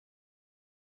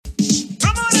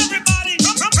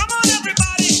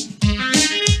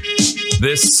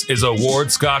This is a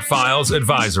Ward Scott Files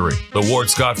advisory. The Ward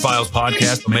Scott Files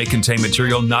podcast may contain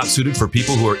material not suited for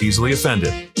people who are easily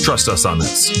offended. Trust us on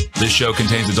this. This show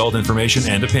contains adult information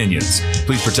and opinions.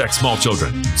 Please protect small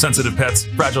children, sensitive pets,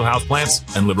 fragile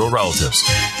houseplants, and liberal relatives.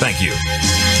 Thank you.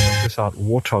 This out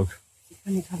warthog.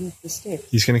 He's going to come up the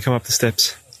steps. He's going to come up the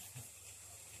steps.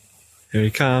 Here he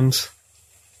comes.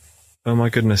 Oh my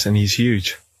goodness, and he's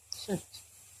huge. Shit.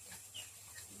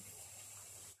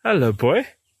 Hello, boy.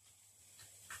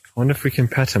 I wonder if we can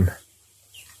pet him.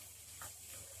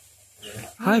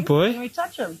 Hi, boy. Can we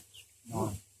touch him?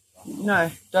 No. No,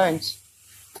 don't.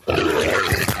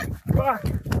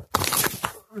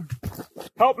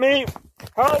 Help me!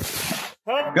 Help!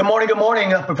 Help! Good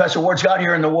morning. Professor Ward Scott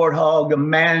here in the Warthog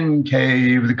Man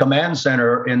Cave, the command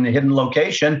center in the hidden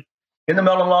location in the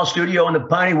Meldon Law Studio in the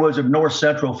piney woods of north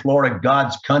central Florida,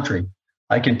 God's country.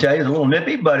 I can tell you it's a little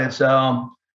nippy, but it's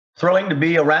thrilling to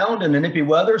be around in the nippy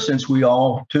weather since we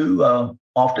all too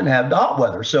often have the hot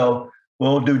weather. So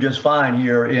we'll do just fine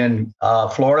here in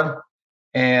Florida.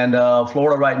 And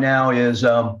Florida right now is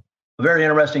a very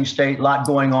interesting state, a lot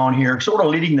going on here, sort of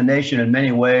leading the nation in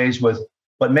many ways with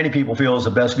what many people feel is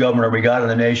the best governor we got in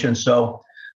the nation. So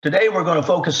today we're going to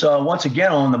focus once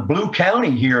again on the blue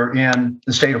county here in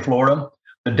the state of Florida,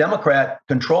 the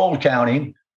Democrat-controlled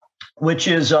county, which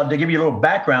is, to give you a little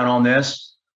background on this,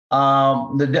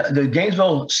 the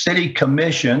Gainesville City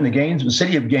Commission, the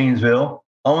city of Gainesville,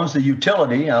 owns the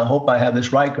utility. I hope I have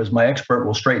this right because my expert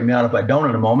will straighten me out if I don't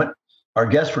in a moment, our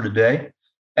guest for today.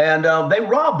 And they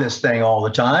rob this thing all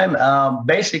the time.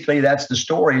 Basically, that's the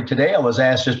story. Today, I was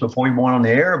asked just before we went on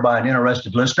the air by an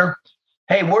interested listener,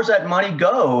 hey, where's that money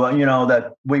go,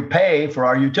 that we pay for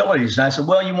our utilities? And I said,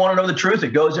 well, you want to know the truth? It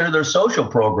goes into their social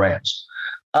programs.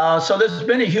 So there's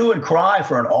been a hue and cry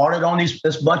for an audit on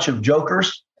this bunch of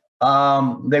jokers.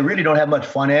 They really don't have much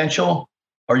financial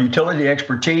or utility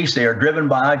expertise. They are driven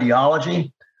by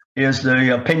ideology, is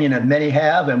the opinion that many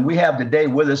have. And we have today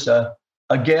with us a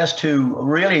guest who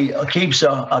really keeps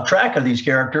a track of these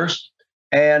characters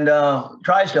and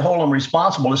tries to hold them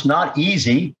responsible. It's not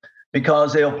easy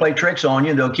because they'll play tricks on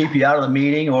you. They'll keep you out of the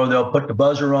meeting or they'll put the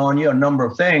buzzer on you, a number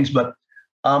of things. But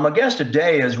my guest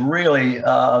today is really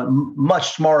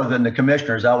much smarter than the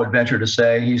commissioners, I would venture to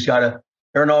say. He's got an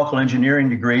aeronautical engineering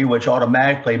degree, which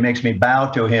automatically makes me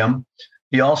bow to him.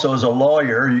 He also is a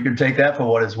lawyer. You can take that for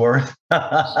what it's worth.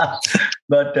 But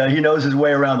he knows his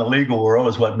way around the legal world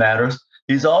is what matters.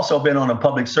 He's also been on a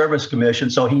public service commission,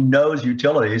 so he knows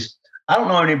utilities. I don't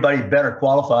know anybody better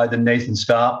qualified than Nathan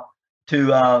Scott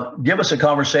to give us a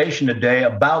conversation today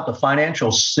about the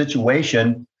financial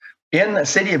situation in the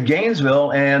city of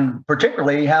Gainesville and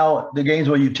particularly how the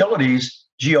Gainesville Utilities,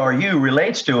 GRU,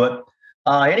 relates to it.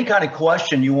 Any kind of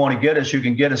question you want to get us, you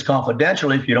can get us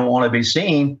confidentially if you don't want to be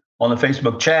seen on the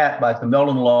Facebook chat by the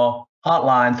Meldon Law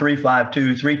hotline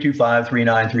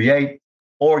 352-325-3938,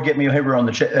 or get me over on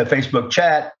the Facebook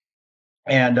chat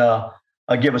and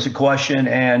give us a question,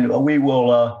 and we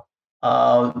will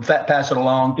pass it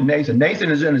along to Nathan.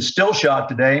 Nathan is in a still shot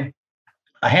today,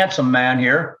 a handsome man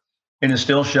here in a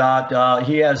still shot.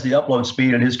 He has the upload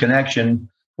speed and his connection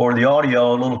for the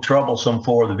audio a little troublesome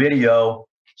for the video.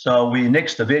 So we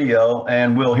nixed the video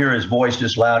and we'll hear his voice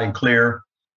just loud and clear,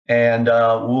 and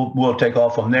we'll take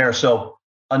off from there. So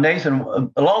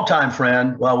Nathan, a longtime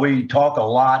friend, we talk a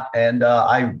lot, and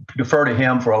I defer to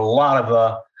him for a lot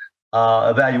of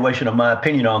evaluation of my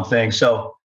opinion on things.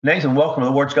 So Nathan, welcome to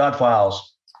the Ward Scott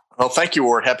Files. Well, thank you,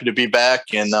 Ward. Happy to be back,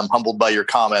 and I'm humbled by your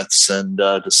comments, and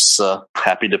just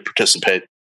happy to participate.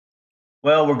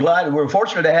 Well, we're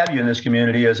fortunate to have you in this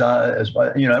community. As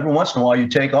every once in a while you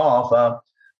take off,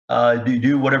 you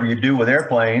do whatever you do with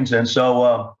airplanes, and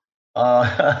so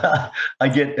I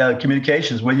get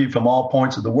communications with you from all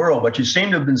points of the world. But you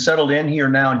seem to have been settled in here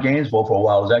now in Gainesville for a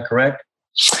while. Is that correct?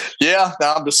 Yeah,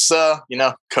 I'm just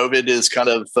COVID has kind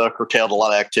of curtailed a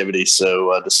lot of activity,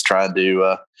 so just trying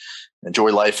to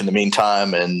enjoy life in the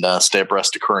meantime and stay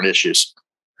abreast of current issues.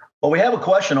 Well, we have a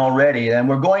question already, and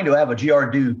we're going to have a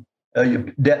GRU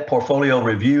debt portfolio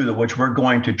review, which we're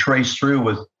going to trace through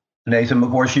with Nathan. Of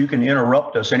course, you can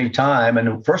interrupt us anytime. And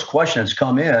the first question that's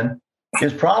come in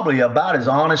is probably about as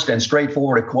honest and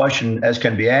straightforward a question as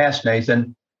can be asked,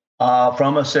 Nathan,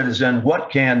 from a citizen. What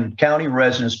can county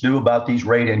residents do about these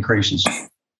rate increases?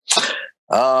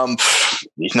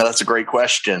 That's a great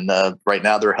question. Right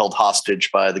now, they're held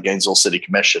hostage by the Gainesville City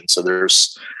Commission. So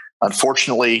there's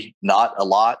unfortunately not a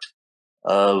lot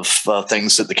of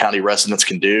things that the county residents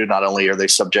can do. Not only are they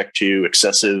subject to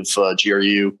excessive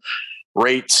GRU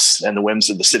rates and the whims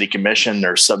of the city commission,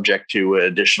 they're subject to an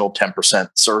additional 10%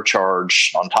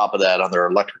 surcharge on top of that on their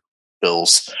electric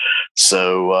bills.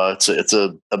 So it's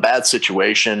a bad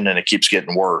situation, and it keeps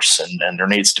getting worse. And there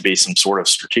needs to be some sort of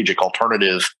strategic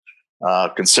alternative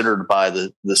considered by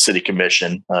the city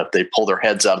commission. If they pull their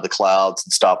heads out of the clouds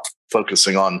and stop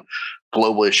focusing on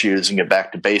global issues and get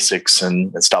back to basics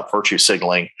and stop virtue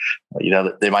signaling,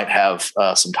 they might have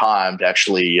some time to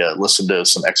actually listen to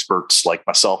some experts like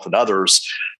myself and others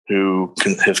who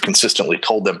have consistently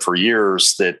told them for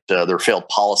years that their failed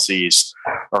policies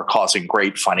are causing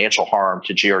great financial harm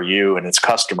to GRU and its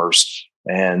customers,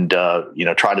 and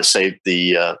try to save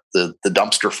the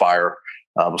dumpster fire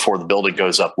before the building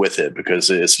goes up with it, because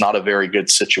it's not a very good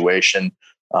situation.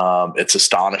 It's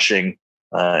astonishing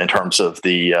in terms of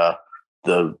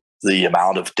the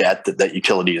amount of debt that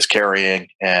utility is carrying,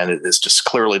 and it's just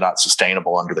clearly not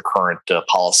sustainable under the current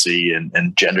policy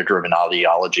and gender-driven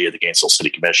ideology of the Gainesville City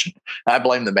Commission. And I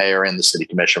blame the mayor and the city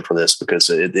commission for this, because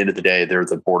at the end of the day, they're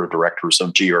the board of directors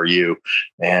of GRU,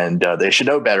 and they should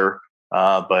know better,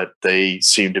 but they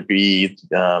seem to be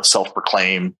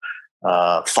self-proclaimed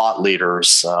thought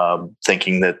leaders,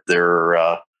 thinking that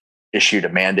they're issued a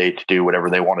mandate to do whatever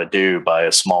they want to do by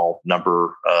a small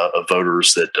number of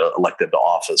voters that elect them to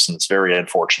office. And it's a very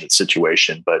unfortunate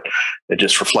situation, but it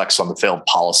just reflects on the failed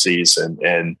policies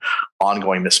and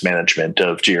ongoing mismanagement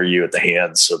of GRU at the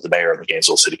hands of the mayor and the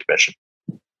Gainesville City Commission.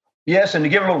 Yes, and to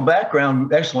give a little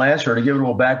background, excellent answer, to give a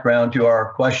little background to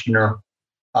our questioner,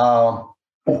 and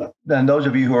those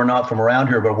of you who are not from around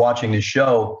here but watching this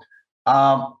show,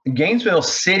 Gainesville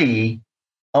City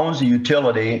owns the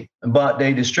utility, but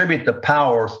they distribute the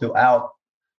power throughout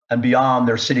and beyond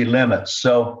their city limits.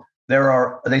 So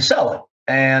they sell it,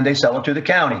 and they sell it to the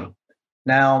county.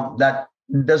 Now, that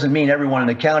doesn't mean everyone in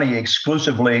the county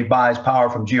exclusively buys power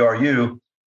from GRU.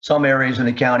 Some areas in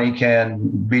the county can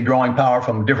be drawing power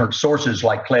from different sources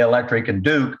like Clay Electric and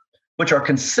Duke, which are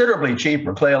considerably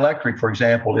cheaper. Clay Electric, for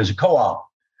example, is a co-op,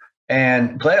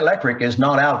 and Clay Electric is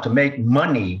not out to make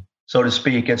money, so to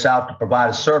speak. It's out to provide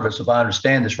a service, if I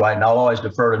understand this right, and I'll always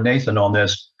defer to Nathan on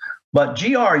this. But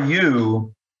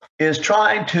GRU is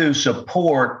trying to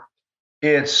support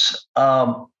its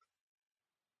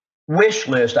wish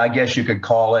list, I guess you could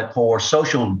call it, for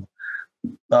social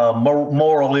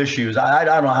moral issues. I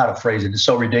don't know how to phrase it. It's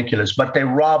so ridiculous. But they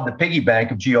robbed the piggy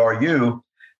bank of GRU,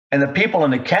 and the people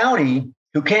in the county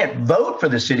who can't vote for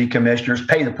the city commissioners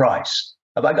pay the price.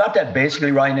 Have I got that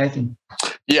basically right, Nathan?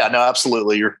 Yeah, no,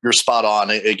 absolutely. You're spot on.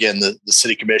 Again, the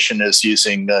city commission is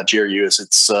using GRU as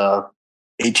its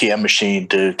ATM machine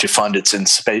to fund its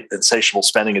insatiable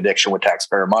spending addiction with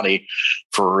taxpayer money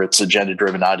for its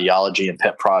agenda-driven ideology and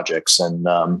pet projects. And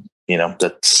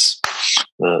that's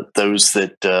those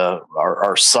that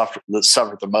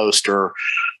suffer the most are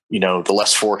the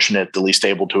less fortunate, the least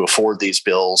able to afford these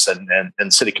bills,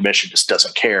 and city commission just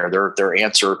doesn't care. Their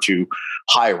answer to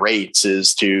high rates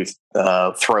is to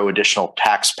throw additional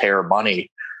taxpayer money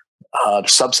to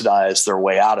subsidize their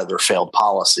way out of their failed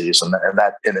policies, and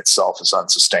that in itself is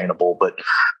unsustainable. But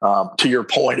to your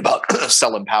point about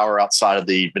selling power outside of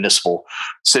the municipal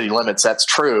city limits, that's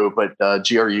true. But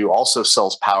GRU also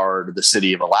sells power to the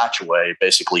city of Alachua,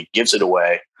 basically gives it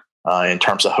away in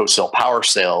terms of wholesale power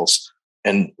sales.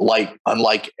 And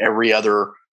unlike every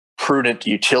other prudent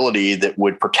utility that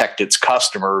would protect its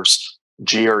customers,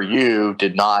 GRU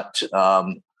did not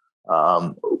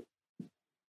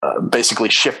basically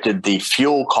shifted the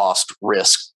fuel cost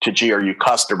risk to GRU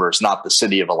customers, not the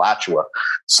city of Alachua.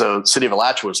 So the city of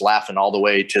Alachua is laughing all the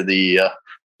way to the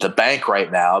bank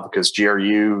right now, because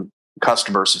GRU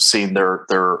customers have seen their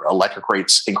electric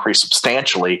rates increase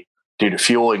substantially due to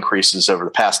fuel increases over the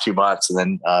past 2 months, and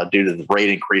then due to the rate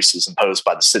increases imposed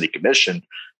by the city commission.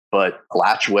 But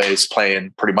Alachua is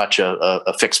paying pretty much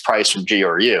a fixed price from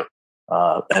GRU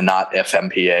and not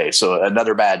FMPA. So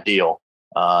another bad deal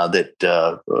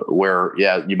where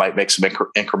you might make some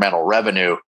incremental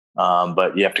revenue,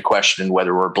 but you have to question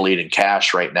whether we're bleeding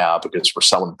cash right now, because we're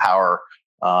selling power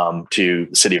to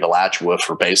the city of Alachua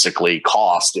for basically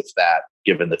cost, if that,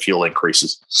 given the fuel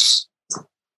increases.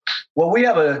 Well, we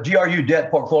have a GRU debt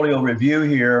portfolio review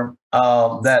here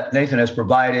that Nathan has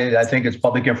provided. I think it's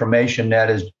public information that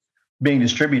is being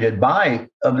distributed by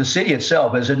the city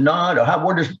itself, is it not? Or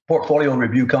where does portfolio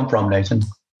review come from, Nathan?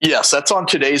 Yes, that's on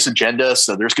today's agenda.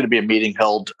 So there's going to be a meeting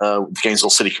held with the Gainesville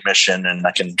City Commission, and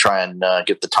I can try and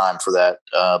get the time for that.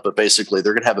 But basically,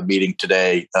 they're going to have a meeting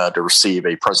today to receive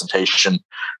a presentation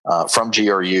from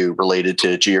GRU related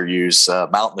to GRU's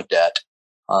mountain of debt.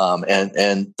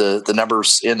 And the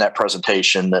numbers in that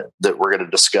presentation that we're going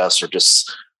to discuss are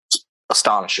just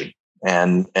astonishing,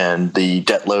 and the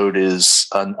debt load is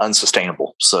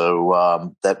unsustainable.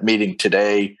 So that meeting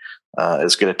today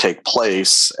is going to take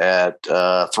place at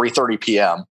 3:30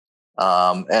 p.m.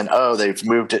 They've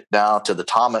moved it now to the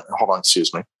Thomas. Hold on,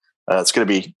 excuse me. It's going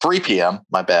to be 3 p.m.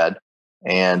 My bad.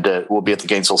 And we'll be at the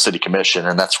Gainesville City Commission,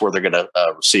 and that's where they're going to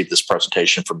receive this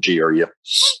presentation from GRU.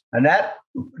 And that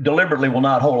deliberately will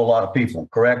not hold a lot of people,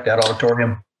 correct? That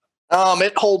auditorium?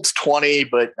 It holds 20,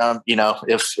 but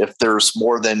if there's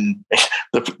more than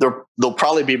there'll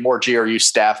probably be more GRU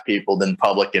staff people than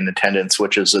public in attendance,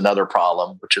 which is another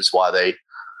problem, which is why they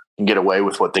can get away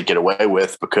with what they get away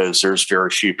with, because there's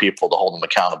very few people to hold them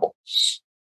accountable.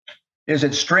 Is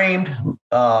it streamed?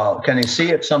 Can they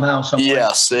see it somehow?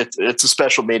 Yes, it's a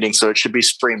special meeting, so it should be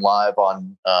streamed live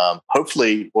on,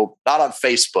 hopefully, well, not on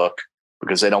Facebook,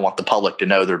 because they don't want the public to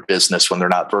know their business when they're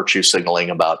not virtue signaling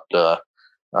about,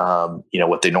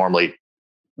 what they normally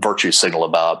virtue signal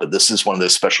about. But this is one of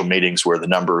those special meetings where the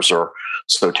numbers are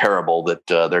so terrible that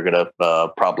they're going to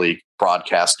probably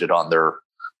broadcast it on their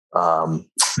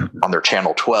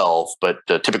channel 12. But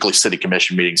typically, city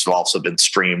commission meetings have also been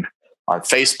streamed on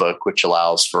Facebook, which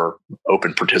allows for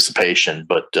open participation,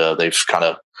 but they've kind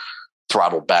of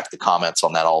throttled back the comments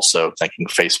on that also, thinking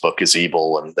Facebook is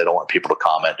evil and they don't want people to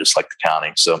comment, just like the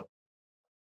county. So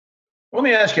let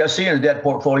me ask you, I see in the debt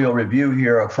portfolio review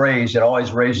here a phrase that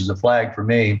always raises a flag for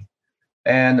me.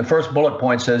 And the first bullet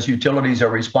point says utilities are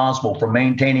responsible for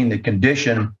maintaining the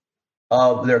condition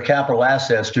of their capital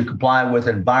assets to comply with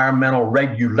environmental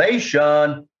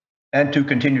regulation and to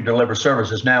continue to deliver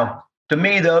services. Now, to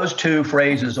me, those two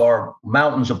phrases are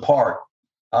mountains apart.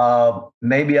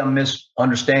 Maybe I'm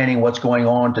misunderstanding what's going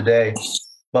on today,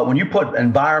 but when you put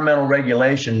environmental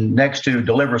regulation next to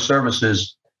deliver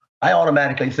services, I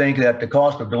automatically think that the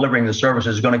cost of delivering the service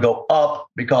is going to go up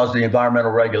because of the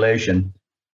environmental regulation.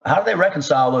 How do they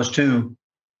reconcile those two,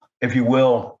 if you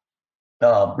will,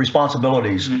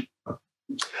 responsibilities?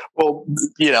 Well,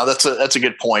 that's a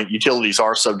good point. Utilities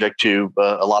are subject to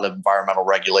a lot of environmental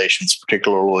regulations,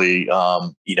 particularly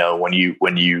when you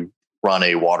run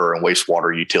a water and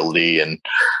wastewater utility and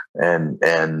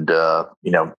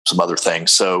some other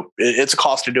things. So it's a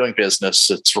cost of doing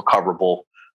business. It's recoverable,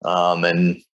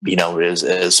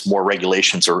 as more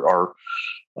regulations are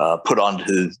put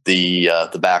onto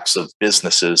the backs of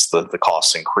businesses, the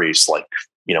costs increase, like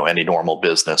any normal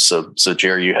business. So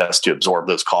GRU has to absorb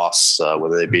those costs,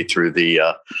 whether they be through the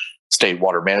state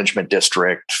water management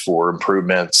district for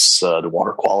improvements to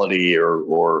water quality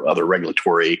or other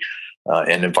regulatory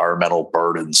and environmental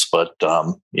burdens. But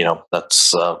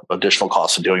that's additional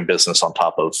costs of doing business on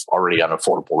top of already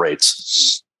unaffordable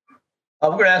rates.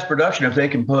 We're going to ask production if they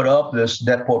can put up this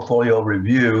debt portfolio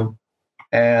review,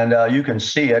 and you can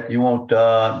see it. You won't.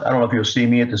 I don't know if you'll see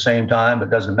me at the same time, but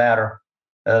it doesn't matter,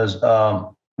 as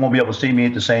won't be able to see me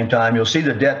at the same time. You'll see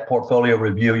the debt portfolio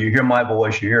review. You hear my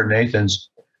voice. You hear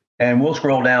Nathan's, and we'll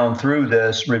scroll down through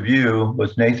this review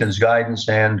with Nathan's guidance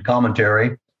and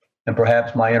commentary, and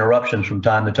perhaps my interruptions from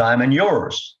time to time, and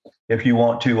yours. If you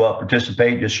want to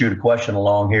participate, just shoot a question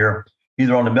along here,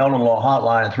 either on the Meldon Law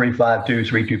hotline at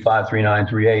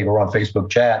 352-325-3938 or on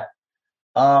Facebook chat.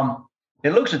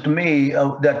 It looks to me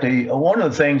that one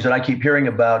of the things that I keep hearing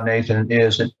about, Nathan,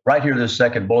 is that right here, this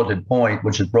second bulleted point,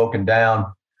 which is broken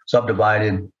down,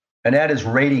 subdivided, and that is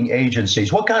rating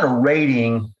agencies. What kind of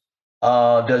rating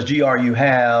does GRU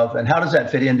have, and how does that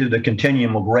fit into the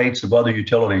continuum of rates of other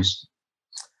utilities?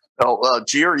 Well,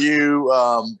 GRU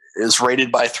is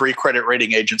rated by 3 credit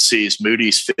rating agencies: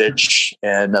 Moody's, Fitch,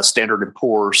 and Standard &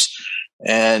 Poor's.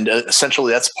 And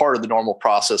essentially, that's part of the normal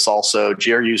process. Also,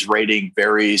 GRU's rating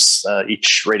varies.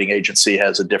 Each rating agency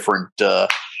has a different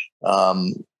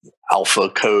alpha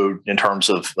code in terms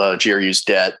of GRU's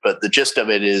debt. But the gist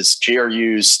of it is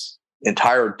GRU's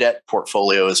entire debt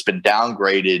portfolio has been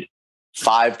downgraded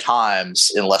 5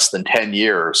 times in less than 10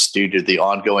 years due to the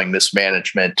ongoing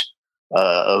mismanagement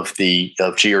of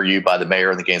GRU by the mayor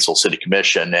and the Gainesville City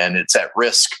Commission. And it's at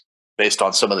risk, based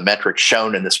on some of the metrics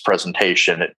shown in this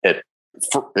presentation, at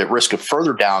risk of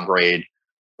further downgrade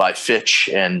by Fitch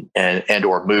and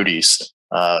or Moody's.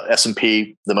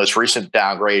 S&P, the most recent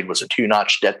downgrade was a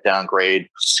 2-notch debt downgrade.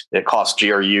 It cost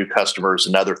GRU customers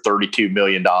another $32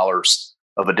 million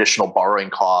of additional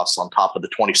borrowing costs on top of the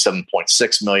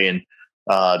 $27.6 million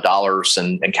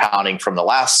and counting from the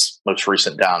most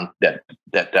recent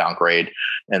debt downgrade.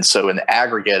 And so in the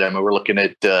aggregate, we're looking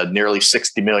at nearly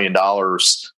 $60 million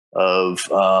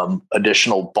of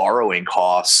additional borrowing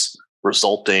costs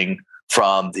resulting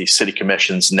from the city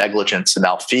commission's negligence and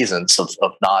malfeasance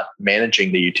of not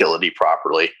managing the utility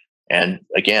properly. And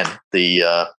again,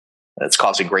 it's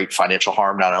causing great financial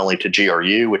harm, not only to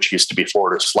GRU, which used to be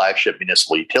Florida's flagship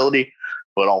municipal utility,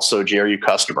 but also GRU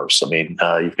customers.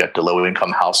 You've got the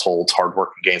low-income households,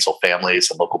 hardworking Gainesville families,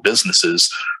 and local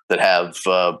businesses that have,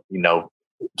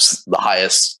 the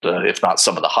highest, if not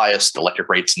some of the highest electric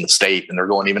rates in the state, and they're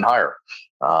going even higher.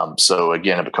 So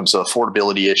again, it becomes an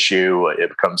affordability issue. It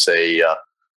becomes a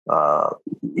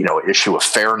issue of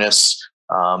fairness.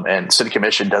 And City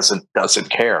Commission doesn't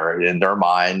care. In their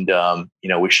mind,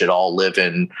 we should all live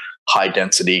in high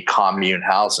density commune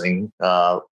housing,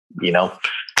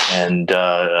 and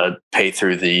pay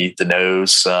through the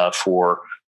nose for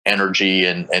energy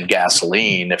and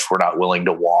gasoline if we're not willing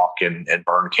to walk and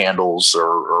burn candles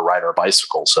or ride our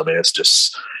bicycles. I mean, it's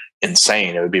just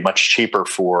insane. It would be much cheaper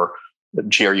for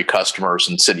GRU customers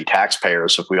and city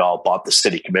taxpayers if we all bought the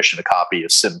City Commission a copy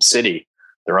of SimCity,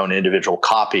 their own individual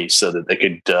copy, so that they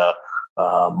could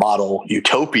model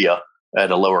utopia at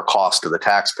a lower cost to the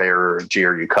taxpayer and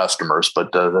GRU customers.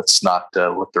 But that's not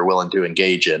what they're willing to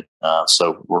engage in.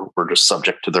 So we're just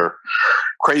subject to their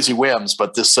crazy whims.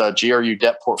 But this GRU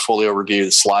debt portfolio review,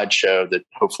 the slideshow that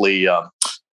hopefully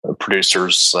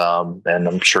producers and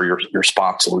I'm sure your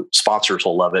sponsors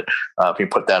will love it. If you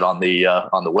put that on the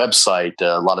website,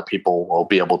 a lot of people will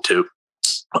be able to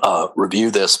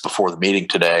review this before the meeting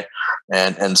today,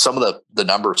 and some of the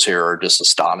numbers here are just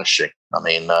astonishing. I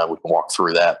mean, we can walk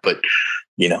through that, but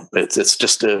it's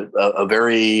just a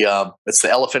very it's the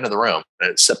elephant in the room.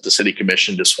 Except the City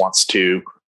Commission just wants to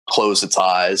close its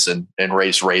eyes and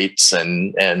raise rates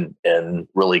and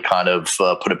really kind of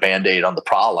put a Band-Aid on the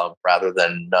problem rather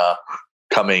than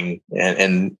coming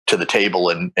and to the table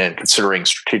and considering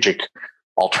strategic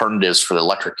alternatives for the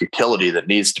electric utility that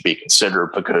needs to be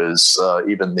considered, because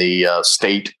even the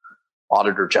state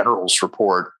auditor general's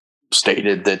report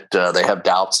stated that they have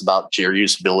doubts about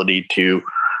GRU's ability to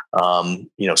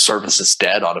service its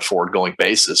debt on a forward-going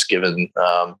basis, given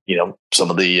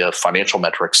some of the financial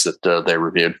metrics that they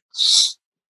reviewed.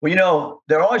 Well,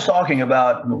 they're always talking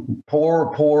about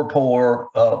poor,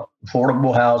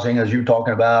 affordable housing, as you're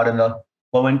talking about, and the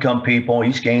low-income people,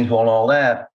 East Gainesville, and all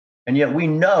that. And yet we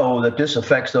know that this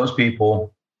affects those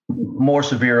people more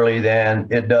severely than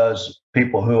it does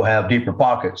people who have deeper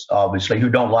pockets, obviously, who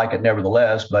don't like it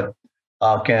nevertheless, but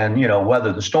can,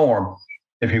 weather the storm,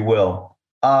 if you will.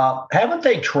 Haven't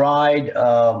they tried,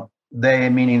 they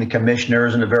meaning the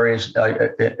commissioners and the various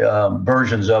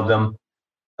versions of them,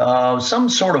 some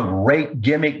sort of rate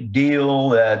gimmick deal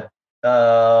that,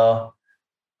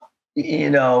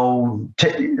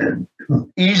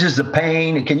 eases the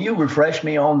pain? Can you refresh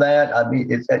me on that? I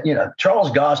mean,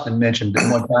 Charles Gostin mentioned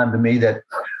one time to me that,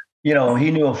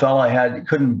 he knew a fella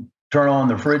couldn't turn on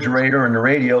the refrigerator and the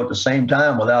radio at the same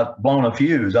time without blowing a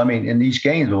fuse. I mean, in East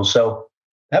Gainesville. So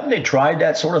haven't they tried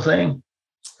that sort of thing?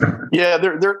 Yeah,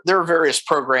 there are various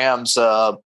programs,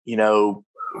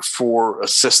 for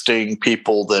assisting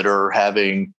people that are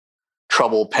having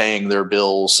trouble paying their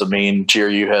bills. I mean,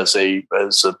 GRU has a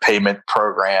payment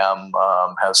program,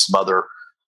 has some other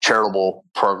charitable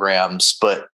programs,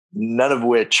 but none of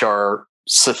which are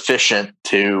sufficient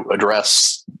to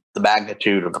address the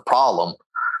magnitude of the problem.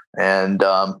 And,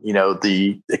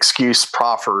 the excuse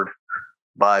proffered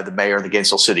by the mayor of the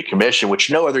Gainesville City Commission, which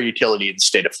no other utility in the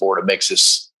state of Florida makes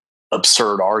this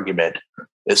absurd argument,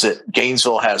 is that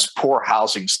Gainesville has poor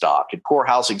housing stock, and poor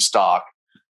housing stock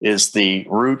is the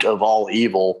root of all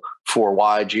evil for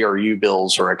why GRU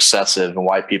bills are excessive and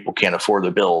why people can't afford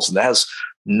their bills. And that has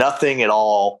nothing at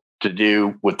all to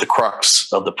do with the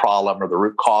crux of the problem or the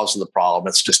root cause of the problem.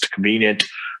 It's just a convenient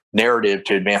narrative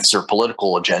to advance their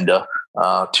political agenda,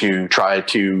 to try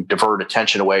to divert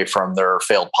attention away from their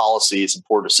failed policies and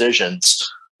poor decisions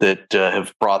that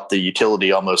have brought the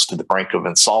utility almost to the brink of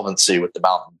insolvency with the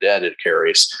mountain of debt it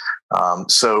carries.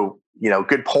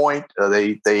 Good point.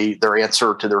 Their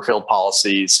answer to their failed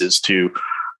policies is to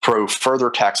throw further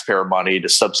taxpayer money to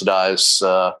subsidize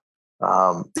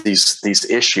these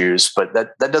issues, but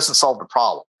that doesn't solve the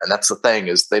problem. And that's the thing,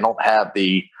 is they don't have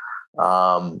the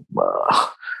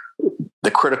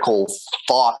critical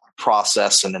thought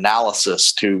process and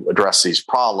analysis to address these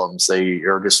problems. They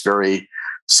are just very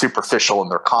superficial in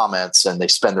their comments, and they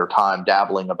spend their time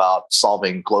dabbling about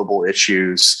solving global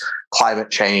issues, climate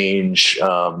change,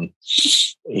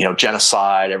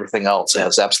 genocide, everything else. It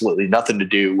has absolutely nothing to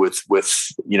do with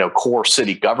core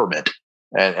city government.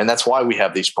 And that's why we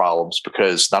have these problems,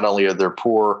 because not only are there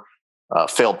poor,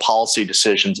 failed policy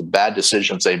decisions and bad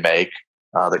decisions they make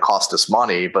that cost us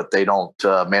money, but they don't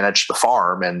manage the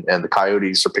farm, and the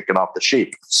coyotes are picking off the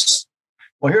sheep.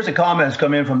 Well, here's a comment that's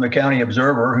come in from the County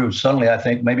Observer, who suddenly, I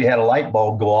think, maybe had a light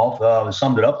bulb go off,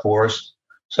 summed it up for us.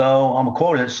 So I'm going to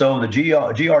quote it. So the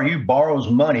GRU borrows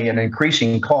money at an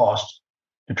increasing cost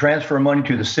to transfer money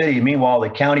to the city. Meanwhile, the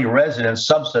county residents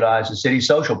subsidize the city's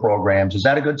social programs. Is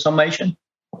that a good summation?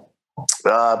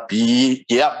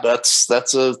 Yeah, that's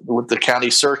with the county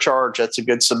surcharge. That's a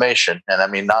good summation. And I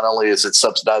mean, not only is it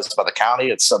subsidized by the county,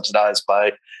 it's subsidized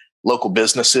by local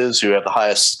businesses who have the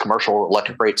highest commercial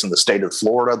electric rates in the state of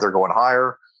Florida. They're going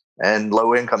higher, and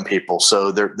low income people.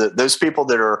 So those people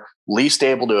that are least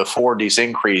able to afford these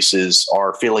increases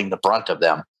are feeling the brunt of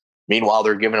them. Meanwhile,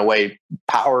 they're giving away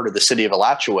power to the city of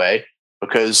Alachua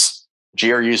because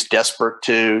GRU is desperate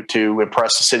to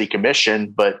impress the city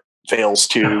commission, but fails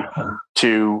to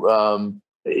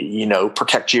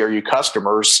protect GRU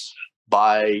customers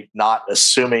by not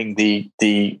assuming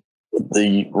the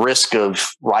risk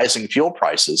of rising fuel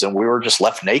prices. And we were just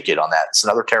left naked on that. It's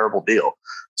another terrible deal.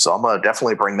 So I'm going to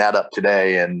definitely bring that up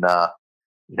today, and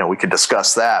we can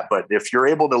discuss that. But if you're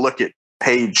able to look at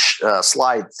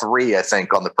slide 3, I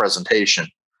think, on the presentation,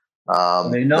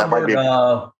 that might be.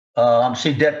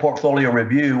 See debt portfolio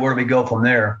review. Where do we go from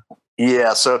there?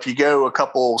 Yeah, so if you go a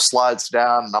couple slides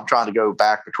down, and I'm trying to go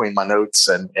back between my notes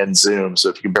and Zoom, so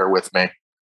if you can bear with me.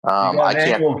 I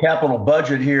can't. Annual capital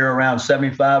budget here around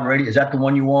 75 or 80. Is that the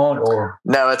one you want, or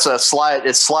no? It's a slide.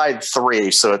 It's slide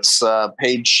 3, so it's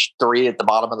page 3 at the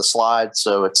bottom of the slide.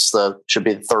 So should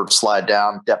be the third slide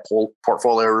down. Debt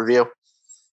portfolio review.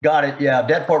 Got it. Yeah,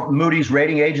 Moody's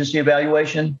rating agency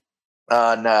evaluation.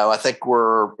 No, I think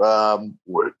we're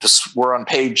on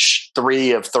page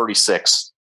 3 of 36.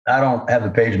 I don't have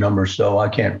the page numbers, so I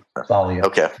can't follow you.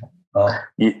 Okay.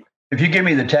 If you give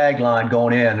me the tagline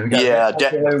going in, we got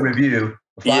debt portfolio review.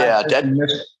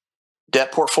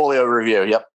 Debt portfolio review.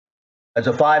 Yep. As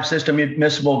a 5-system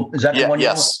municipal, is that the one?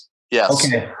 Yes.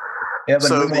 Okay. Yeah, but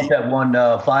we want that one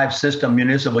 5-system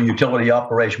municipal utility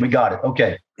operation. We got it.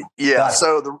 Okay. Yeah.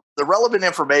 So the relevant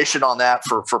information on that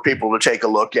for people to take a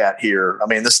look at here. I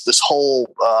mean, this whole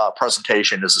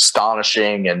presentation is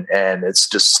astonishing, and it's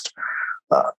just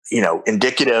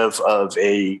indicative of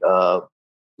a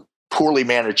poorly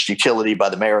managed utility by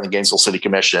the mayor and the Gainesville City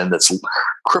Commission that's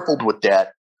crippled with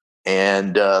debt.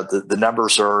 And the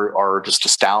numbers are just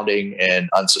astounding and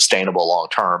unsustainable long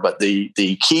term. But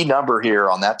the key number here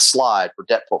on that slide for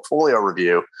debt portfolio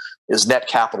review is net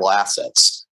capital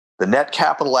assets. The net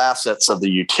capital assets of the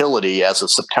utility as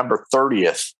of September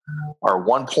 30th are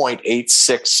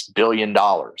 $1.86 billion.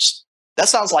 That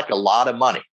sounds like a lot of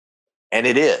money, and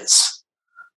it is.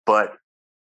 But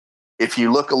if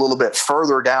you look a little bit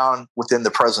further down within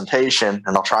the presentation,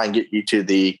 and I'll try and get you to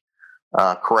the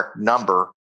correct number,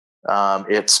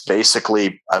 it's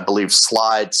basically, I believe,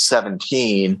 slide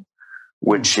 17,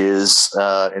 which is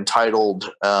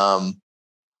entitled,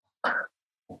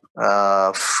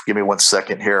 give me one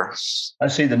second here. I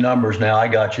see the numbers now. I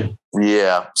got you.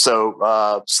 Yeah.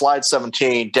 So slide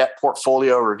 17, debt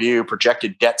portfolio review,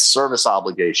 projected debt service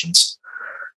obligations.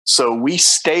 So we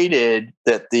stated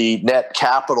that the net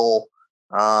capital,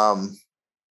 on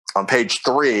page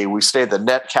 3, we stated the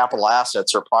net capital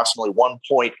assets are approximately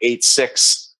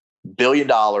 $1.86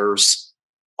 billion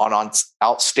on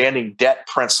outstanding debt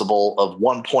principal of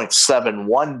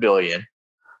 $1.71 billion,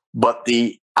 but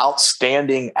the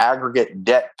outstanding aggregate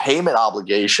debt payment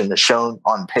obligation that's shown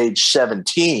on page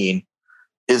 17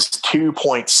 is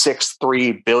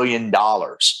 $2.63 billion.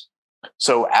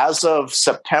 So as of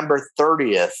September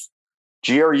 30th,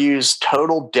 GRU's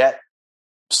total debt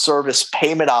service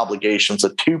payment obligations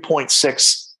of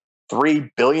 $2.63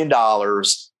 billion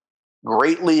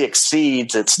greatly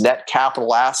exceeds its net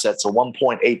capital assets of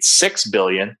 $1.86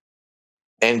 billion,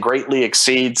 and greatly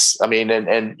exceeds,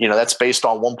 that's based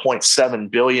on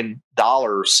 $1.7 billion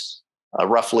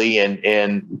roughly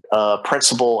in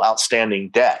principal outstanding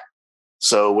debt.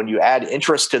 So when you add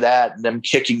interest to that and them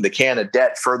kicking the can of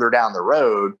debt further down the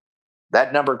road,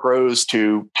 that number grows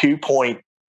to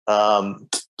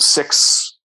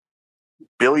 $2.6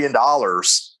 billion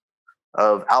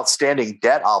of outstanding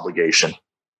debt obligation.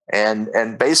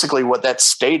 And basically what that's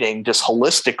stating just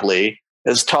holistically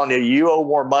is telling you owe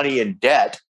more money in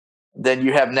debt than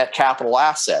you have net capital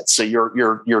assets. So your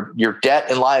debt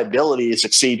and liabilities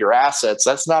exceed your assets.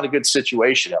 That's not a good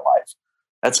situation in life.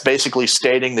 That's basically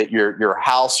stating that your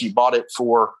house, you bought it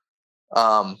for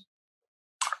 $1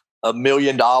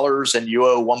 million and you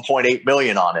owe $1.8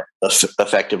 million on it.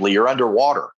 Effectively, you're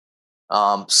underwater.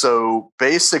 So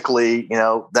basically,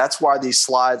 that's why these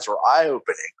slides are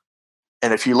eye-opening.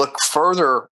 And if you look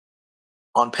further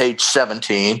on page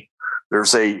 17,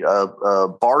 there's a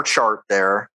bar chart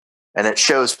there, and it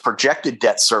shows projected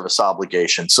debt service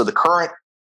obligation. So the current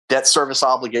debt service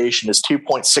obligation is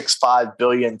 $2.65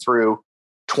 billion through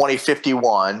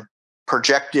 2051,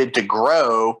 projected to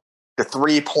grow to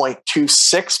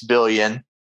 $3.26 billion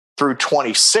through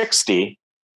 2060,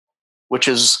 which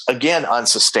is again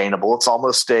unsustainable. It's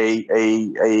almost a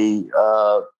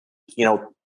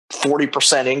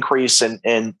 40% increase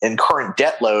in current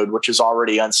debt load, which is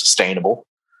already unsustainable.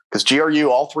 Because GRU,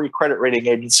 all three credit rating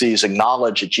agencies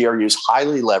acknowledge that GRU is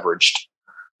highly leveraged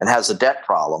and has a debt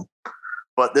problem.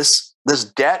 But this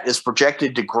debt is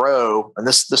projected to grow, and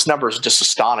this number is just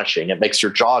astonishing. It makes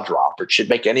your jaw drop. It should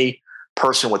make any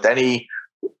person with any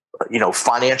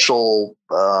financial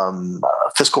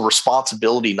fiscal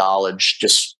responsibility knowledge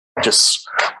just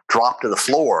drop to the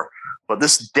floor. But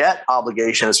this debt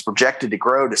obligation is projected to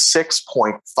grow to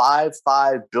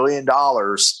 $6.55 billion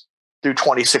through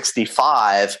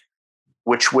 2065,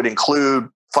 which would include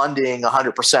funding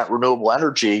 100% renewable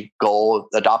energy goal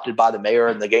adopted by the mayor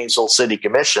and the Gainesville City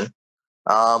Commission,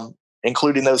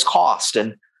 including those costs.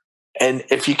 And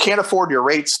if you can't afford your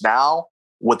rates now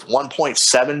with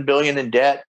 $1.7 billion in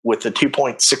debt, with the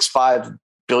 $2.65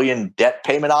 billion debt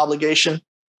payment obligation,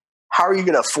 how are you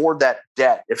going to afford that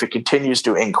debt if it continues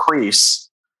to increase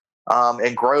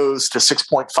and grows to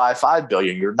 $6.55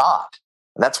 billion? You're not.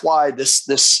 And that's why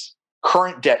this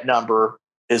current debt number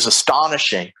is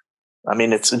astonishing. I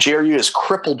mean, GRU is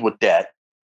crippled with debt,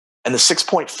 and the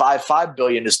 $6.55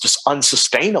 billion is just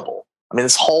unsustainable. I mean,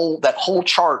 that whole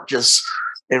chart just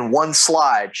in one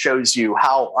slide shows you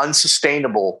how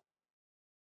unsustainable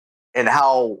and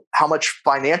how much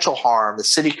financial harm the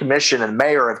city commission and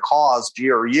mayor have caused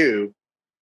GRU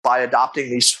by adopting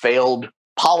these failed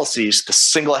policies to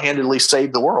single-handedly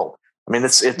save the world. I mean,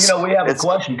 it's we have a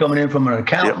question coming in from an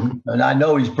accountant, and I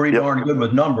know he's pretty darn good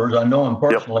with numbers. I know him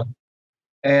personally.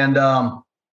 And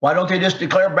why don't they just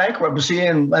declare bankruptcy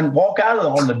and walk out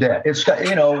on the debt? It's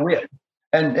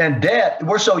and debt.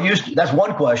 We're so used to. That's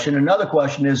one question. Another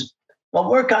question is,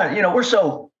 well, we're we're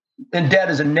so in debt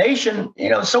as a nation.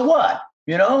 So what?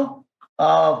 We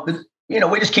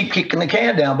just keep kicking the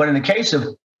can down. But in the case of,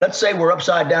 let's say we're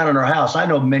upside down in our house, I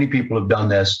know many people have done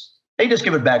this. They just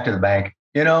give it back to the bank.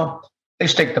 They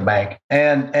stick the bank,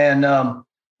 and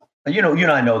you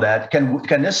and I know that.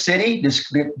 Can this city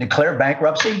declare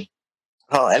bankruptcy?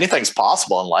 Well, anything's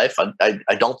possible in life.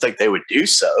 I don't think they would do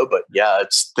so, but yeah,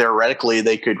 it's theoretically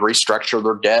they could restructure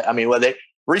their debt. I mean,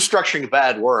 restructuring a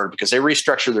bad word, because they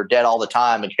restructure their debt all the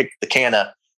time and kick the can of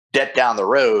debt down the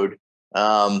road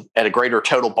at a greater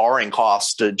total borrowing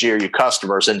cost to GRU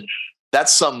customers. And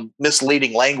that's some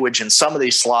misleading language in some of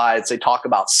these slides. They talk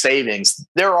about savings.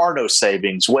 There are no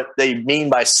savings. What they mean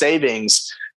by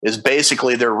savings is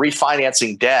basically they're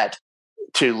refinancing debt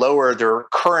to lower their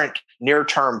current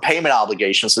near-term payment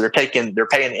obligations. So they're paying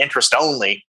interest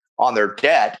only on their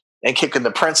debt and kicking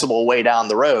the principal way down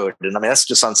the road. And I mean, that's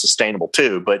just unsustainable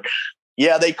too. But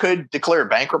yeah, they could declare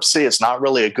bankruptcy. It's not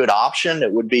really a good option.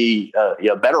 It would be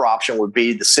a better option would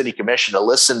be the city commission to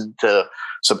listen to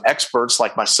some experts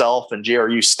like myself and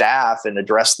GRU staff and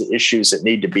address the issues that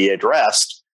need to be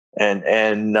addressed, and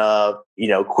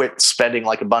quit spending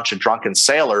like a bunch of drunken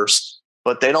sailors.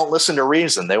 But they don't listen to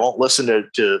reason. They won't listen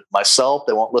to myself.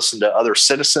 They won't listen to other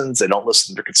citizens. They don't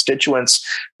listen to constituents.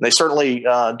 And they certainly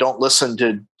don't listen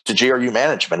to GRU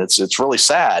management. It's really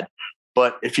sad.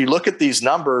 But if you look at these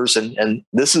numbers, and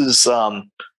this is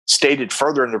stated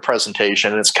further in the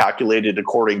presentation, and it's calculated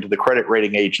according to the credit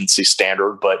rating agency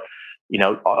standard, but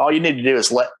all you need to do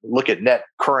is look at net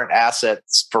current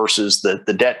assets versus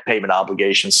the debt payment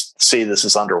obligations to see this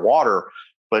is underwater.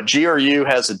 But GRU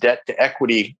has a debt to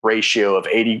equity ratio of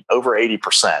over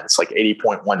 80%. It's like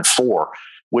 80.14,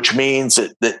 which means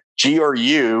that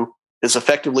GRU is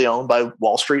effectively owned by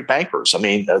Wall Street bankers. I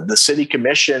mean, the city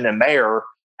commission and mayor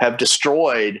have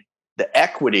destroyed the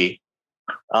equity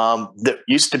that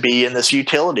used to be in this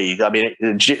utility. I mean,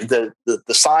 the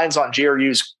signs on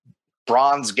GRU's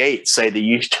bronze gate say the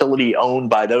utility owned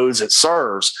by those it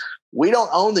serves. We don't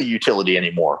own the utility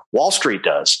anymore. Wall Street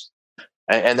does.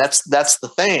 And that's the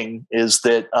thing, is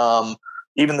that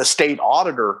even the state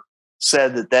auditor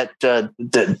said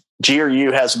that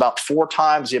GRU has about 4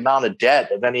 times the amount of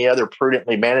debt of any other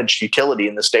prudently managed utility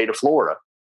in the state of Florida.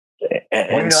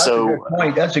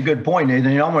 That's a good point,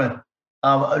 Nathan.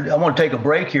 I want to take a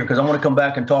break here because I want to come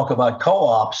back and talk about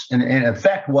co-ops and in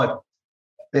effect what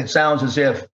it sounds as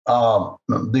if one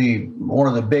of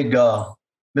the big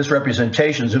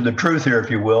misrepresentations of the truth here, if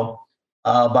you will,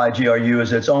 by GRU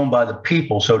is it's owned by the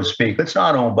people, so to speak. It's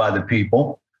not owned by the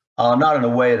people, not in a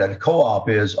way that a co-op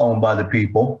is owned by the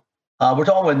people. We're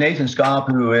talking with Nathan Skopp,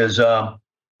 who is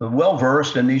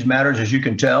well-versed in these matters, as you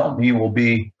can tell. He will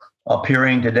be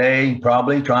appearing today,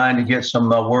 probably trying to get some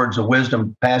words of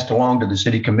wisdom passed along to the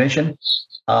city commission.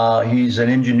 He's an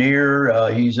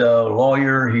engineer. He's a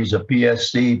lawyer. He's a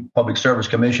PSC, Public Service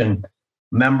Commission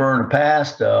member in the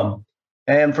past.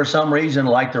 And for some reason,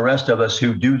 like the rest of us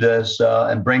who do this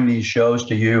and bring these shows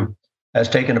to you, has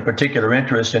taken a particular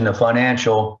interest in the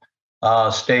financial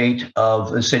state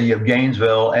of the city of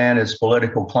Gainesville and its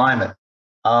political climate.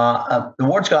 The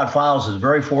Ward Scott Files is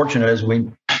very fortunate, as we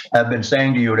have been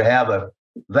saying to you, to have a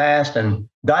vast and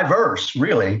diverse,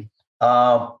 really,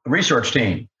 research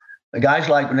team. The guys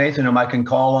like Nathan, whom I can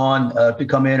call on to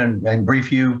come in and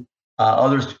brief you.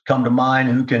 Others come to mind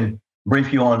who can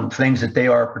brief you on things that they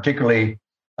are particularly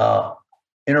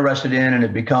interested in and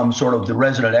have become sort of the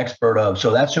resident expert of.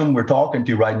 So that's whom we're talking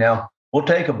to right now. We'll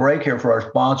take a break here for our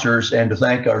sponsors and to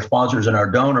thank our sponsors and our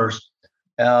donors.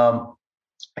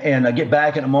 And I get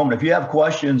back in a moment. If you have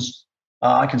questions,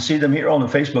 I can see them here on the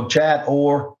Facebook chat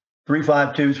or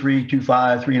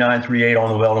 352-325-3938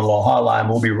 on the Weldon Law Hotline.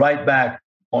 We'll be right back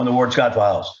on the Ward Scott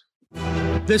Files.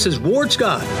 This is Ward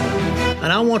Scott,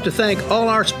 and I want to thank all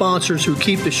our sponsors who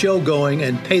keep the show going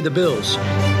and pay the bills.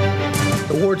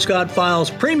 The Ward Scott Files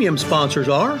premium sponsors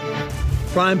are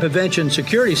Crime Prevention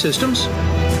Security Systems,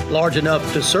 large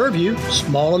enough to serve you,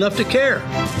 small enough to care.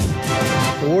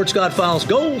 The Ward Scott Files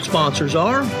Gold sponsors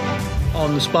are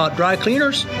On the Spot Dry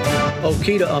Cleaners,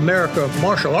 Okita America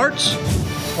Martial Arts,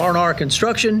 R&R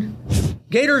Construction,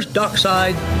 Gators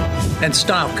Dockside, and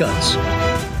Style Cuts.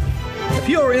 If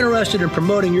you are interested in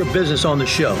promoting your business on the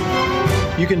show,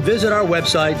 you can visit our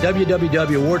website,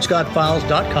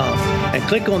 www.wardscottfiles.com, and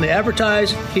click on the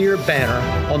Advertise Here banner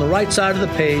on the right side of the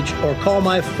page, or call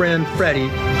my friend Freddie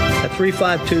at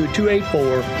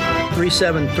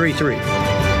 352-284-3733.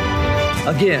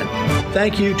 Again,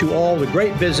 thank you to all the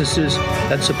great businesses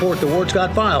that support the Ward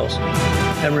Scott Files.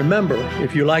 And remember,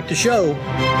 if you like the show,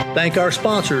 thank our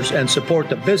sponsors and support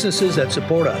the businesses that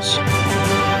support us.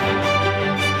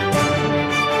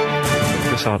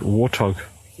 This out warthog.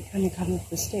 He's going to come up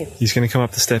the steps. He's going to come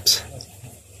up the steps.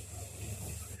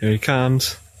 Here he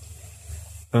comes.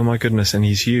 Oh my goodness, and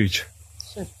he's huge.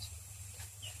 Shit.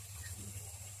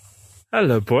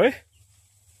 Hello, boy. I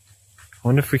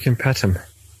wonder if we can pet him.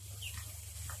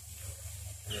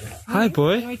 Hi,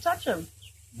 boy. Can we touch him?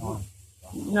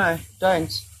 No, don't.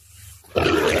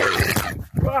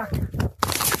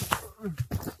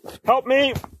 Help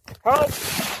me! Help!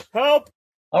 Help!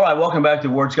 All right, welcome back to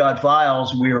Ward Scott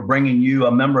Files. We are bringing you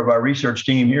a member of our research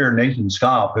team here, Nathan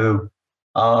Scott, who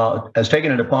has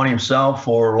taken it upon himself,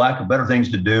 for lack of better things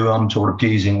to do. I'm sort of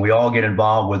teasing. We all get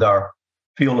involved with our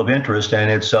field of interest, and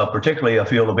it's particularly a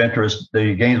field of interest,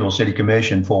 the Gainesville City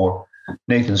Commission, for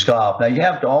Nathan Scott. Now, you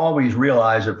have to always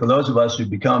realize that for those of us who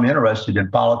become interested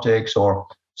in politics or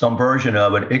some version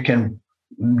of it, it can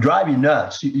drive you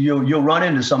nuts. You'll run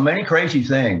into so many crazy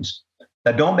things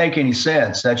that don't make any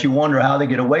sense that you wonder how they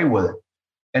get away with it.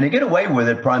 And they get away with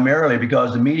it primarily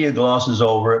because the media glosses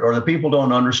over it, or the people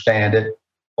don't understand it,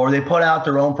 or they put out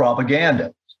their own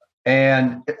propaganda,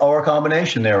 or a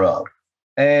combination thereof.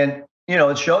 And,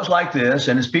 it's shows like this,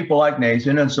 and it's people like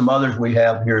Nathan and some others we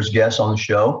have here as guests on the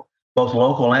show, both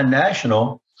local and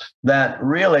national, that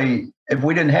really, if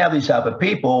we didn't have these type of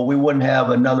people, we wouldn't have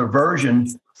another version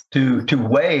to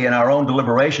weigh in our own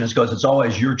deliberations, because it's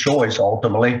always your choice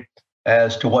ultimately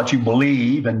as to what you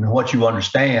believe and what you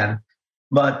understand.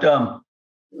 But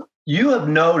you have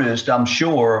noticed, I'm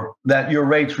sure, that your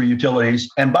rates for utilities,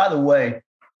 and by the way,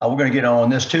 we're going to get on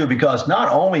this too, because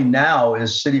not only now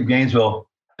is City of Gainesville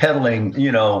peddling,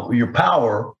 your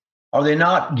power, are they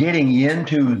not getting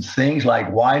into things like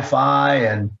Wi-Fi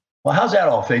and, well, how's that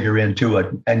all figure into it,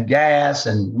 and gas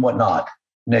and whatnot?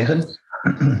 Nathan?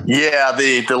 Yeah,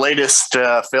 the latest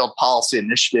failed policy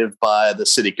initiative by the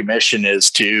City Commission is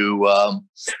to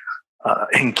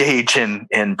engage in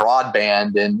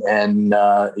broadband, and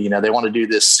they want to do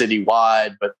this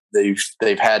citywide, but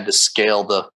they've had to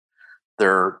scale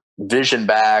their vision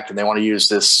back, and they want to use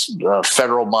this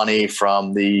federal money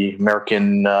from the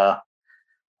American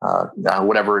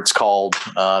whatever it's called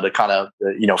to kind of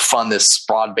fund this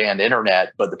broadband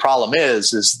internet. But the problem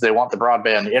is they want the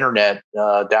broadband internet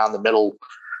down the middle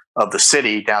of the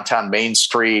city, downtown Main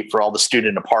Street, for all the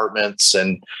student apartments.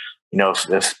 And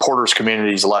if Porter's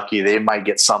community is lucky, they might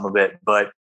get some of it.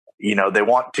 But they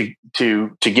want to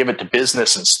give it to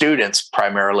business and students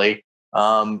primarily.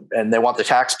 And they want the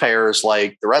taxpayers,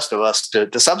 like the rest of us,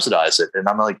 to subsidize it. And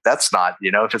I'm like, that's not,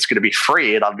 if it's going to be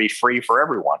free, it ought to be free for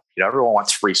everyone. Everyone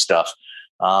wants free stuff.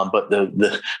 But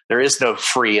there is no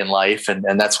free in life.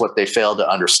 And that's what they fail to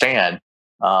understand.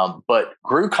 But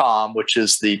GrewCom, which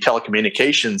is the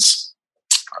telecommunications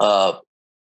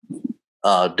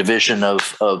division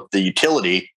of the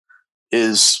utility,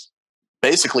 is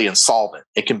basically insolvent.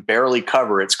 It can barely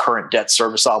cover its current debt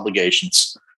service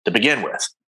obligations to begin with.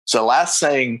 So the last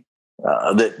thing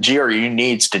that GRU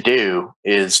needs to do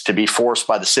is to be forced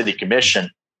by the City Commission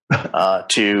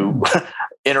to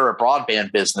enter a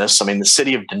broadband business. I mean, the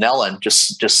city of Dunellen,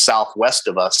 just southwest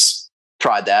of us,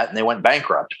 tried that and they went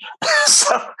bankrupt.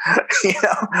 So,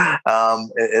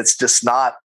 it's just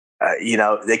not,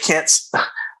 they can't.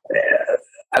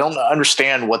 I don't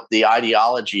understand what the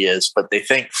ideology is, but they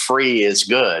think free is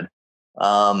good.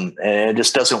 And it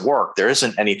just doesn't work. There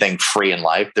isn't anything free in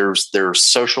life. There's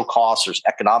social costs, there's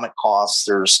economic costs,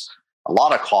 there's a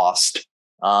lot of cost.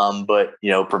 But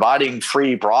providing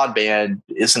free broadband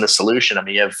isn't a solution. I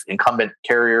mean, you have incumbent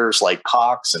carriers like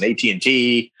Cox and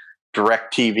AT&T,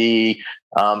 DirecTV,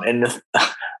 and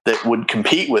that would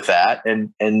compete with that.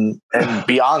 And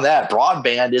beyond that,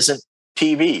 broadband isn't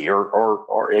TV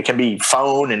or it can be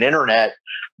phone and internet,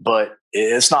 but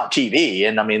it's not TV.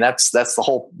 And I mean, that's the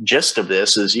whole gist of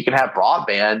this is you can have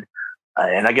broadband,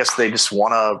 and I guess they just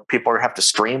people have to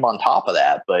stream on top of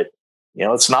that. But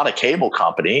it's not a cable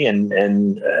company, and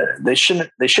they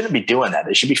shouldn't be doing that.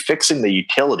 They should be fixing the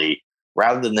utility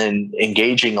rather than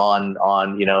engaging on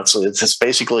it's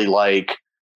basically like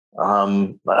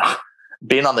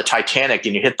being on the Titanic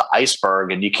and you hit the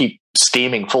iceberg and you keep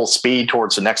steaming full speed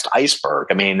towards the next iceberg.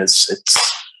 I mean, it's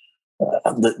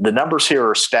the numbers here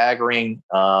are staggering.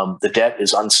 The debt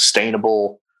is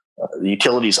unsustainable. The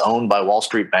utility is owned by Wall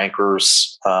Street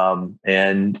bankers.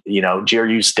 And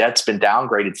GRU's debt's been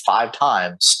downgraded 5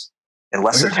 times in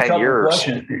less than 10 years.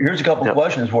 Here's a couple of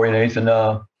questions for you, Nathan.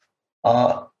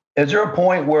 Is there a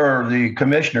point where the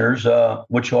commissioners,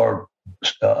 which are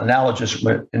analogous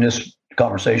in this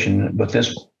conversation with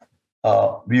this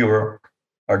viewer,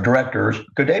 or directors,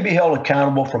 could they be held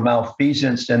accountable for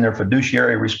malfeasance in their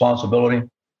fiduciary responsibility?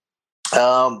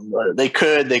 They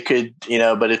could,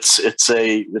 but it's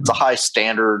a high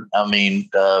standard. I mean,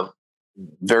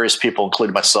 various people,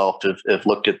 including myself, have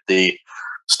looked at the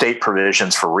state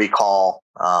provisions for recall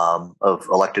of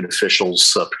elected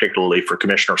officials, particularly for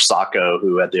Commissioner Sacco,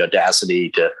 who had the audacity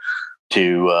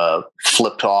to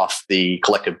flip off the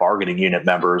collective bargaining unit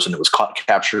members, and it was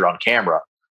captured on camera.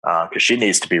 Because she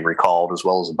needs to be recalled as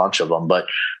well as a bunch of them. But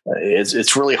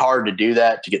it's really hard to do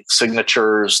that, to get the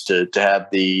signatures, to have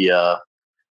the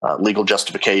legal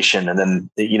justification. And then,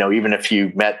 even if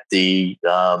you met the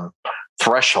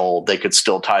threshold, they could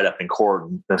still tie it up in court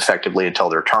effectively until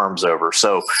their term's over.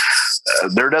 So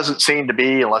there doesn't seem to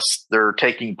be, unless they're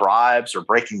taking bribes or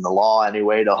breaking the law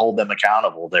anyway, to hold them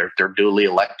accountable. They're duly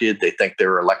elected. They think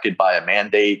they're elected by a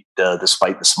mandate,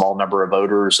 despite the small number of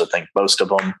voters. I think most of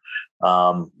them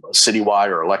citywide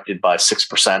are elected by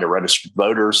 6% of registered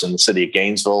voters in the city of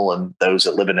Gainesville, and those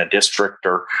that live in a district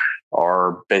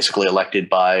are basically elected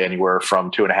by anywhere from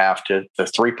 2.5% to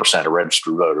 3% of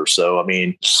registered voters. So, I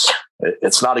mean,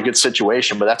 it's not a good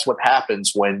situation, but that's what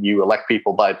happens when you elect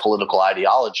people by political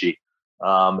ideology,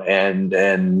 and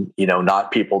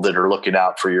not people that are looking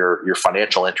out for your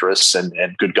financial interests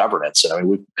and good governance. And I mean,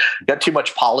 we've got too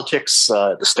much politics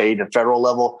at the state and federal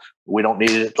level. We don't need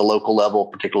it at the local level,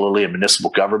 particularly in municipal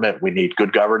government. We need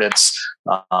good governance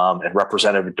and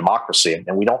representative democracy,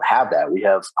 and we don't have that. We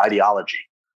have ideology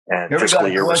and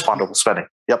fiscally irresponsible spending.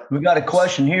 Yep. We've got a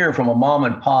question here from a mom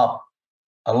and pop,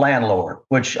 a landlord,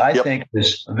 which I think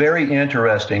is very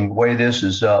interesting the way this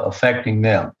is affecting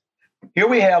them. Here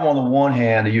we have, on the one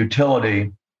hand, a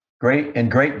utility great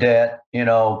debt,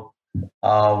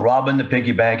 robbing the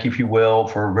piggy bank, if you will,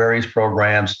 for various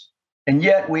programs. And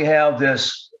yet we have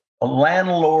this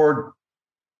landlord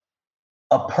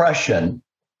oppression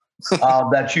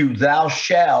that thou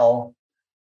shall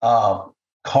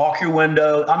caulk your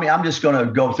window. I mean, I'm just going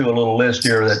to go through a little list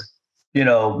here that,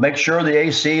 make sure the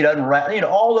AC doesn't,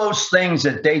 all those things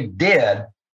that they did,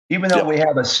 even though we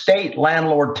have a state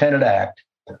landlord tenant act,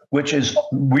 which is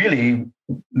really,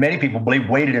 many people believe,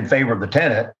 weighted in favor of the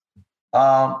tenant.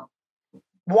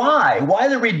 Why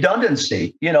the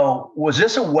redundancy? Was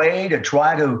this a way to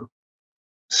try to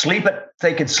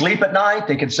they could sleep at night?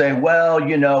 They could say, well,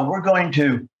 we're going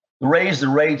to raise the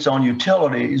rates on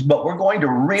utilities, but we're going to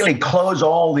really close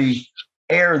all the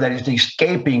air that is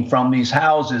escaping from these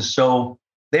houses so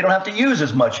they don't have to use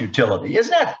as much utility.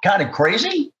 Isn't that kind of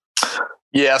crazy?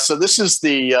 Yeah, so this is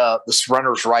the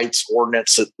renters' rights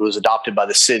ordinance that was adopted by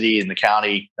the city, and the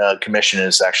county commission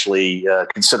is actually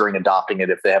considering adopting it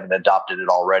if they haven't adopted it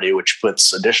already, which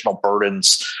puts additional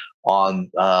burdens on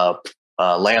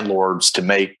landlords to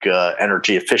make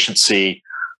energy efficiency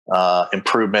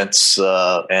improvements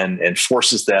and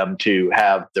forces them to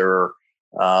have their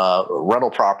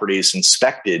rental properties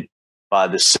inspected by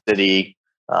the city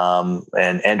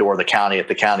and or the county if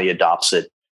the county adopts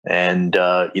it. And,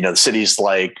 the city's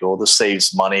like, well, this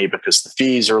saves money because the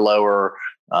fees are lower.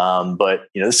 But,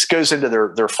 this goes into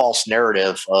their false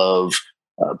narrative of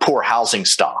poor housing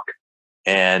stock.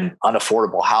 and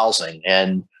unaffordable housing.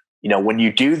 And, when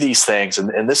you do these things,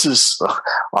 and this is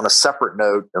on a separate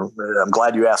note, I'm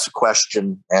glad you asked the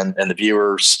question and the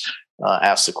viewers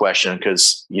asked the question,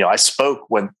 because, I spoke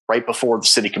right before the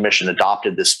city commission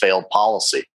adopted this failed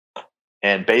policy.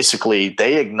 And basically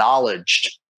they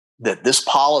acknowledged that this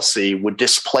policy would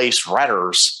displace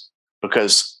renters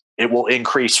because it will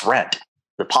increase rent.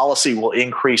 The policy will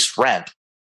increase rent,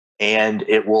 and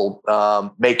it will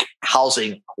make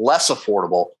housing less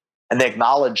affordable. And they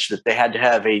acknowledged that they had to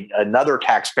have another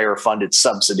taxpayer-funded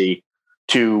subsidy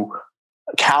to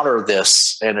counter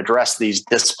this and address these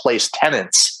displaced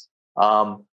tenants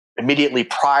immediately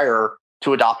prior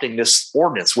to adopting this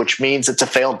ordinance, which means it's a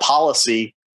failed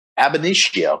policy ab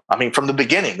initio. I mean, from the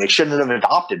beginning, they shouldn't have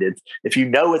adopted it. If you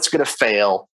know it's going to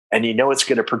fail and you know it's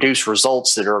going to produce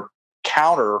results that are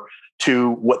counter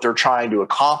to what they're trying to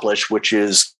accomplish, which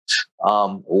is,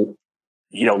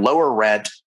 lower rent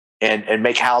and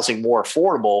make housing more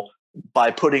affordable by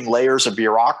putting layers of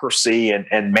bureaucracy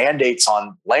and mandates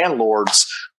on landlords,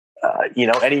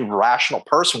 any rational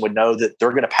person would know that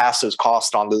they're going to pass those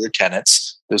costs on to their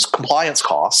tenants, those compliance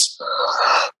costs.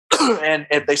 And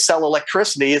if they sell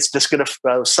electricity, it's just going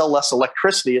to sell less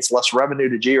electricity. It's less revenue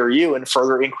to GRU and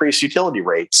further increase utility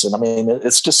rates. And I mean,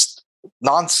 it's just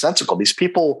nonsensical. These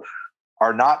people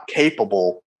are not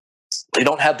capable. They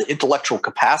don't have the intellectual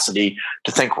capacity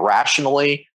to think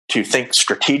rationally, to think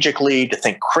strategically, to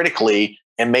think critically,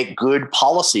 and make good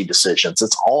policy decisions.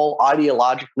 It's all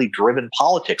ideologically driven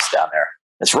politics down there.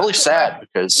 It's really sad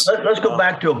because... Let's go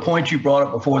back to a point you brought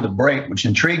up before the break, which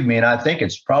intrigued me, and I think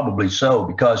it's probably so,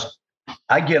 because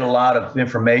I get a lot of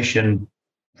information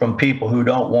from people who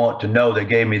don't want to know they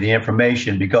gave me the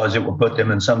information because it will put them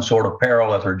in some sort of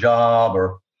peril at their job,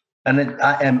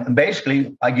 and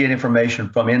basically I get information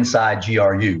from inside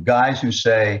GRU, guys who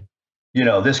say,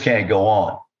 this can't go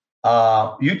on.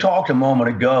 You talked a moment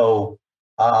ago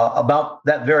about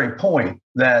that very point,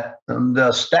 that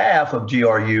the staff of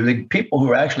GRU, the people who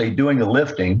are actually doing the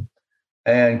lifting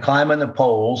and climbing the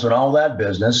poles and all that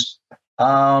business,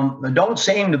 don't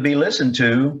seem to be listened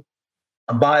to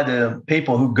by the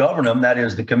people who govern them, that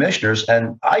is the commissioners.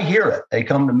 And I hear it. They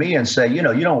come to me and say, you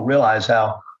don't realize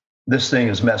how this thing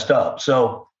is messed up.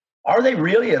 So are they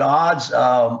really at odds?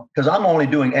 Because I'm only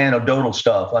doing anecdotal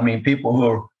stuff. I mean, people who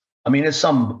are, it's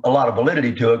a lot of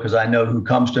validity to it because I know who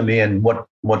comes to me and what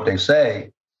they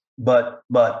say. But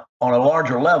on a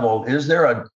larger level, is there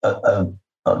a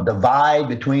divide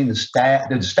between the staff?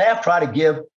 Did the staff try to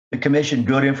give the commission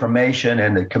good information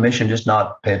and the commission just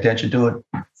not pay attention to it?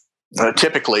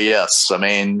 Typically, yes. I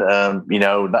mean,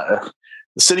 the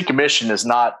city commission is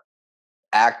not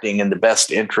acting in the best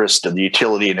interest of the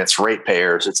utility and its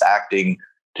ratepayers. It's acting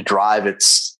to drive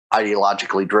its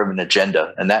ideologically driven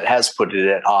agenda. And that has put it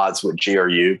at odds with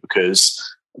GRU because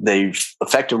they've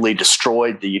effectively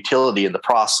destroyed the utility in the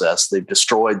process. They've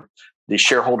destroyed the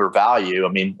shareholder value. I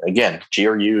mean, again,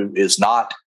 GRU is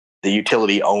not the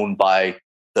utility owned by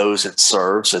those it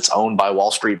serves. It's owned by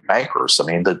Wall Street bankers. I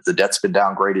mean, the debt's been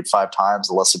downgraded 5 times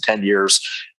in less than 10 years.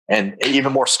 And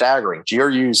even more staggering,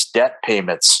 GRU's debt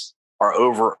payments are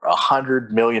over $100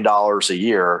 million a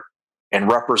year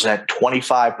and represent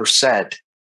 25%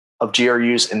 of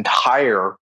GRU's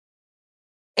entire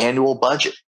annual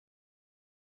budget.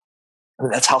 I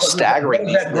mean, that's how staggering.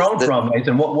 Where has that grown from,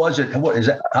 Nathan? What was it? What is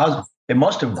that? It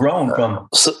must have grown from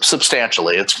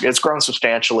substantially. It's grown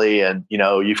substantially, and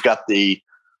you've got the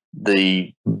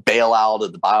bailout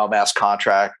of the biomass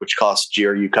contract, which cost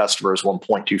GRU customers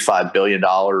 $1.25 billion.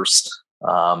 It's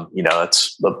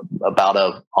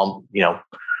about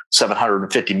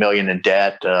 $750 million in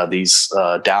debt. These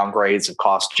downgrades have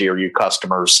cost GRU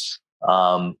customers,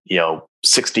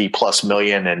 $60+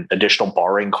 million in additional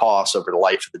borrowing costs over the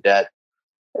life of the debt.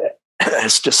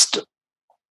 It's just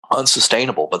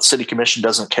unsustainable, but the city commission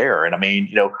doesn't care. And I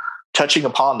mean, touching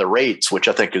upon the rates, which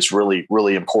I think is really,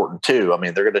 really important too. I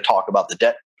mean, they're going to talk about the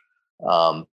debt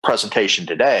presentation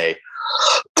today,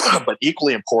 but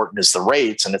equally important is the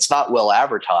rates. And it's not well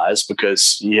advertised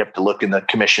because you have to look in the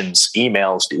commission's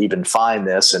emails to even find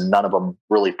this, and none of them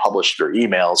really published their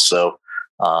emails. So,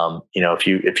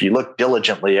 if you look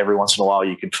diligently, every once in a while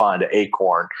you can find an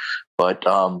acorn. But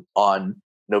on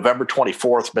November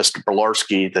 24th, Mr.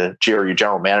 Berlarski, the GRU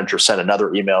general manager, sent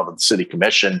another email to the city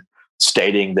commission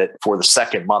stating that for the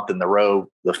second month in the row,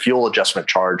 the fuel adjustment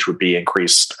charge would be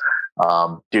increased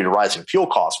due to rising fuel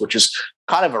costs, which is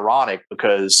kind of ironic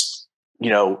because,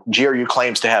 GRU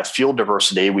claims to have fuel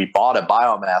diversity. We bought a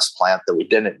biomass plant that we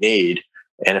didn't need.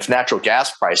 And if natural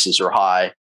gas prices are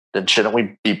high, then shouldn't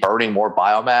we be burning more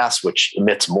biomass, which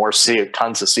emits more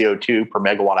tons of CO2 per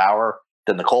megawatt hour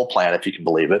than the coal plant, if you can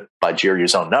believe it, by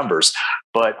GRU's own numbers.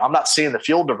 But I'm not seeing the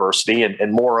fuel diversity.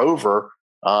 And moreover,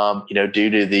 due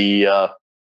to the,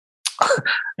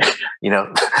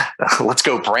 let's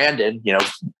go Brandon,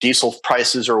 diesel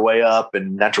prices are way up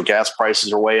and natural gas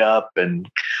prices are way up. And,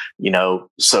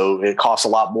 so it costs a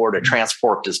lot more to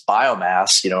transport this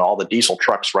biomass, all the diesel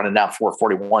trucks running down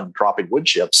 441, dropping wood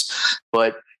chips.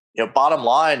 But, bottom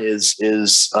line is,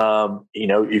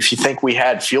 if you think we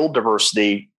had fuel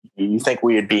diversity, you think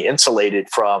we would be insulated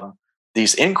from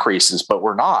these increases, but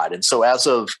we're not. And so as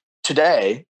of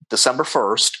today, December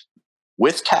 1st,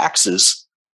 with taxes,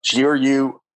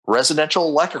 GRU residential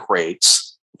electric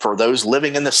rates for those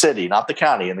living in the city, not the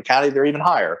county. In the county, they're even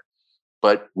higher.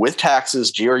 But with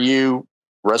taxes, GRU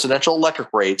residential electric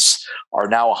rates are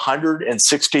now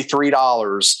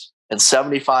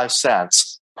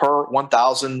 $163.75 per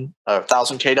 1,000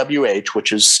 kWh,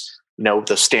 which is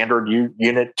the standard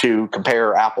unit to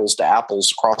compare apples to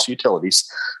apples across utilities,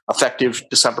 effective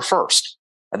December 1st.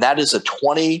 And that is a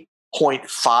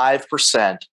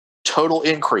 20.5% total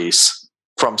increase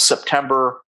from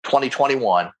September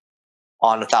 2021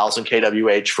 on 1,000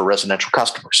 kWh for residential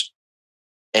customers.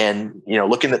 And,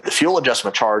 looking at the fuel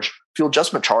adjustment charge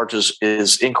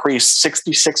is increased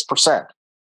 66%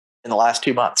 in the last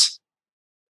 2 months.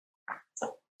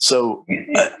 So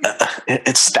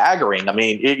it's staggering. I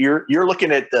mean, you're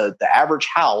looking at the average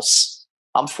house.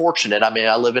 I'm fortunate. I mean,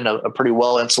 I live in a pretty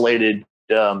well insulated,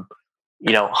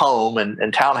 home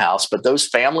and townhouse, but those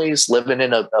families living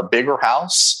in a bigger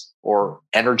house or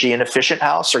energy inefficient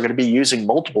house are going to be using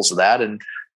multiples of that. And,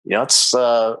 it's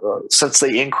since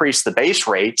they increased the base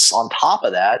rates on top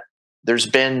of that, there's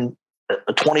been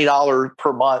a $20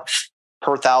 per month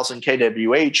per 1,000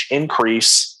 kWh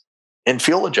increase in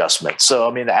fuel adjustment. So,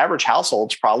 I mean, the average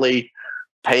household's probably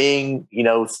paying,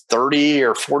 $30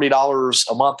 or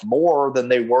 $40 a month more than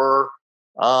they were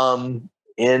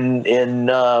in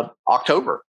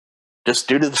October, just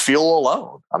due to the fuel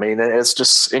alone. I mean, it's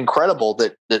just incredible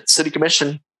that City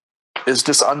Commission is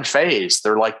just unfazed.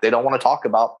 They're like, they don't want to talk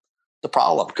about the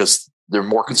problem because they're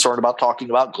more concerned about talking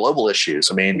about global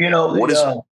issues. I mean,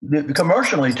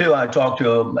 commercially too, I talked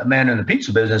to a man in the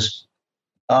pizza business.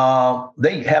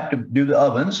 They have to do the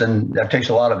ovens, and that takes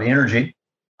a lot of energy.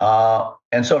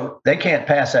 And so they can't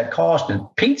pass that cost in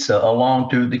pizza along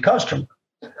to the customer.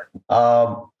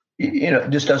 It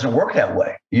just doesn't work that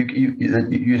way.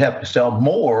 You'd have to sell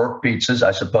more pizzas,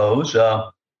 I suppose,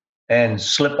 and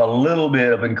slip a little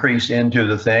bit of increase into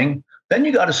the thing. Then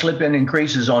you got to slip in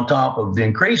increases on top of the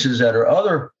increases that are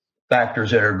other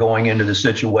factors that are going into the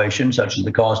situation, such as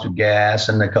the cost of gas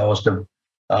and the cost of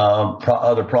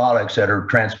other products that are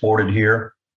transported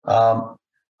here.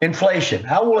 Inflation.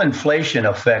 How will inflation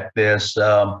affect this?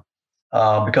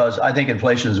 Because I think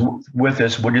inflation is with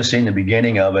us. We're just seeing the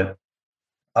beginning of it.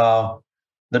 The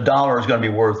dollar is going to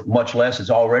be worth much less. It's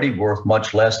already worth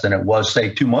much less than it was,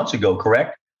 say, 2 months ago,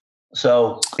 correct?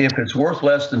 So if it's worth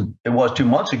less than it was 2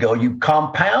 months ago, you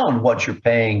compound what you're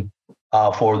paying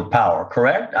for the power,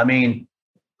 correct? I mean,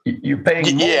 you're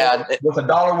paying more with a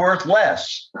dollar worth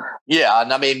less. Yeah.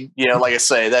 And I mean, like I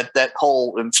say, that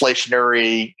whole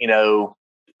inflationary,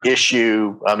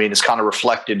 issue, I mean, is kind of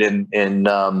reflected in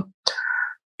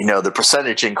the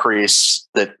percentage increase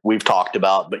that we've talked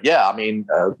about. But yeah, I mean,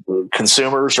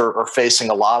 consumers are facing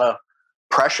a lot of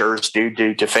pressures due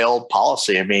to failed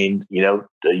policy. I mean,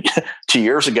 2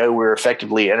 years ago, we were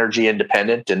effectively energy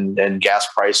independent and gas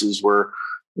prices were,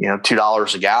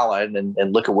 $2 a gallon.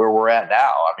 And look at where we're at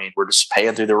now. I mean, we're just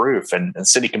paying through the roof. And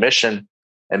City Commission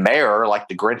and mayor are like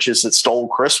the Grinches that stole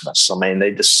Christmas. I mean,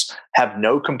 they just have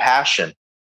no compassion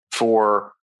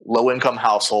for low-income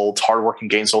households, hardworking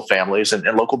Gainesville families, and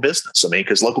local business. I mean,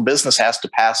 because local business has to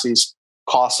pass these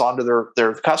costs on to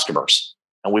their customers.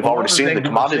 And we've already seen the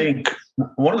commodity.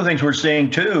 One of the things we're seeing,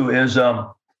 too, is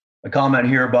a comment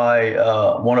here by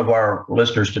one of our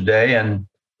listeners today, and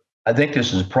I think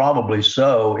this is probably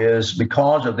so, is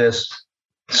because of this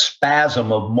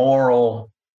spasm of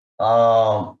moral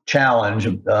challenge.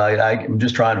 I'm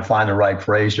just trying to find the right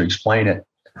phrase to explain it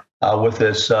with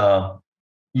this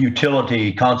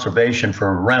utility conservation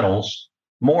for rentals.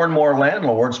 More and more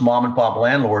landlords, mom and pop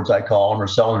landlords, I call them, are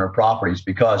selling their properties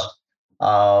because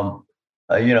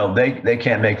they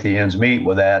can't make the ends meet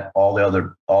with that. All the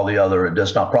other, it's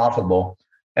just not profitable.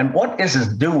 And what this is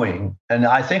doing, and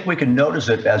I think we can notice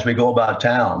it as we go about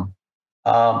town,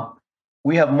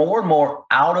 we have more and more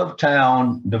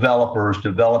out-of-town developers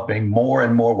developing more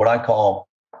and more what I call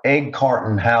egg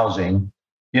carton housing.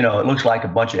 It looks like a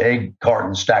bunch of egg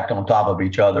cartons stacked on top of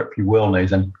each other, if you will,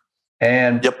 Nathan.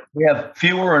 And we have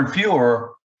fewer and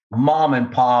fewer mom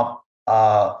and pop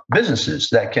businesses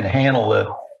that can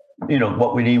handle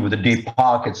what we need with the deep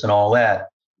pockets and all that.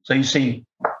 So you see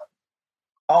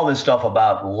all this stuff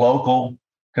about local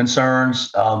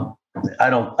concerns.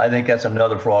 I think that's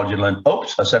another fraudulent,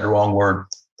 I said the wrong word,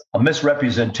 a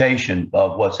misrepresentation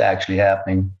of what's actually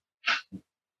happening.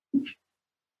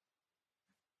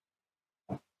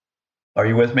 Are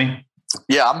you with me?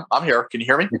 Yeah, I'm here. Can you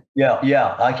hear me?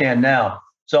 Yeah, I can now.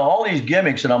 So all these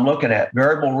gimmicks that I'm looking at,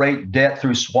 variable rate debt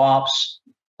through swaps,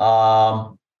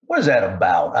 what is that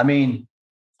about? I mean,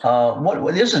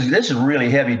 this is really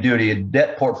heavy duty, a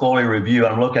debt portfolio review.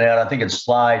 I'm looking at, I think it's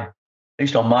slide, at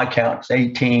least on my count, it's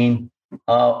 18.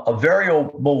 A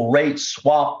variable rate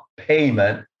swap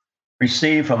payment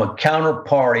received from a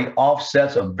counterparty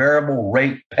offsets a variable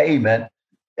rate payment.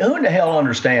 Who in the hell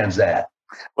understands that?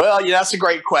 Well, that's a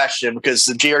great question, because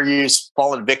the GRU's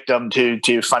fallen victim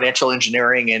to financial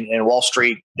engineering and Wall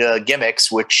Street gimmicks,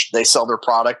 which they sell their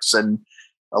products and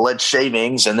alleged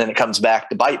savings, and then it comes back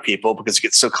to bite people because it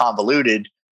gets so convoluted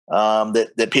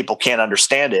that people can't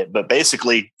understand it. But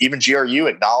basically, even GRU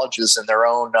acknowledges in their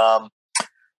own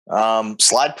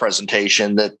slide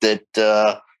presentation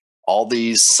that all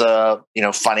these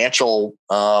financial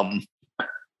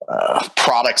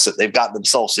products that they've gotten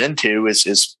themselves into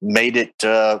is made it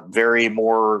very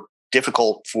more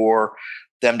difficult for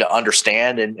them to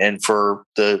understand and for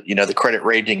the credit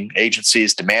rating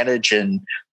agencies to manage. And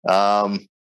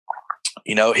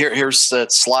here's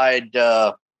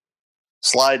the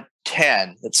slide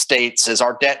 10. It states, as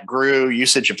our debt grew,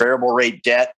 usage of variable rate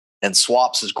debt and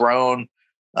swaps has grown.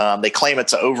 They claim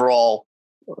it's an overall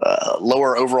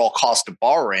lower overall cost of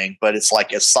borrowing, but it's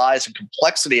like as size and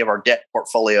complexity of our debt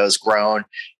portfolio has grown,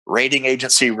 rating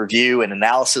agency review and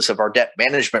analysis of our debt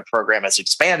management program has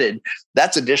expanded.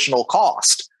 That's additional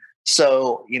cost.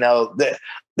 So,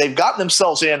 they've gotten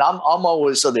themselves in. I'm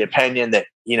always of the opinion that,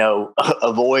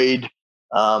 avoid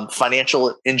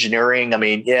financial engineering. I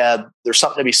mean, yeah, there's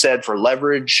something to be said for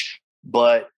leverage,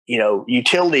 but,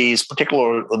 utilities,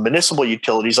 particularly municipal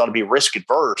utilities, ought to be risk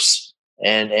adverse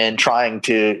and trying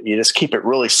to just keep it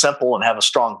really simple and have a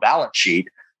strong balance sheet.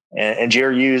 And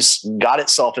GRU's got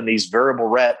itself in these variable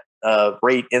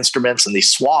rate instruments and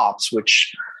these swaps,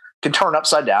 which can turn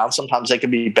upside down. Sometimes they can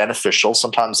be beneficial.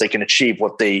 Sometimes they can achieve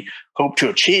what they hope to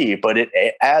achieve, but it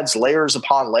adds layers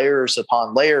upon layers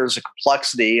upon layers of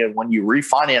complexity. And when you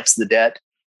refinance the debt,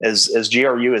 as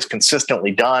GRU has consistently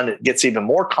done, it gets even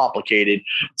more complicated.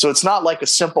 So it's not like a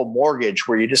simple mortgage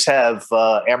where you just have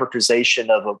amortization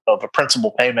of a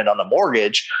principal payment on a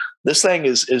mortgage. This thing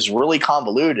is really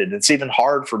convoluted. It's even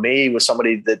hard for me with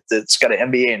somebody that's got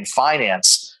an MBA in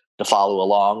finance to follow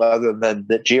along, other than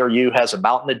that GRU has a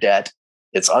mountain of debt.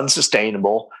 It's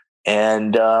unsustainable.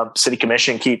 And City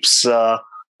Commission keeps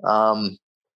throwing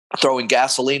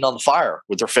gasoline on the fire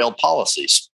with their failed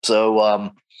policies.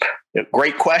 So,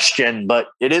 great question, but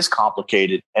it is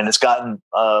complicated, and it's gotten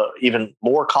even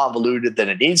more convoluted than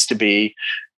it needs to be.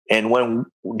 And when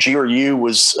GRU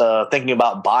was thinking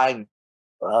about buying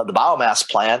the biomass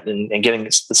plant and getting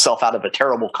itself out of a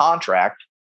terrible contract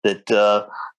that the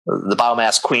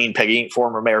biomass queen,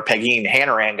 former Mayor Peggy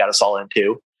Hanrahan, got us all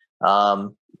into,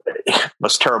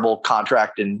 most terrible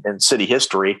contract in city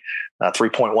history,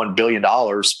 $3.1 billion.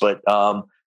 But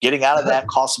getting out of that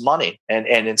costs money. And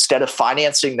instead of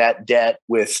financing that debt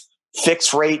with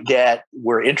fixed rate debt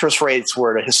where interest rates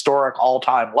were at a historic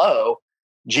all-time low,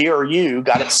 GRU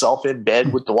got itself in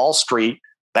bed with the Wall Street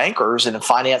bankers and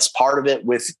financed part of it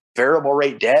with variable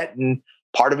rate debt and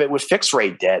part of it with fixed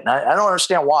rate debt. And I don't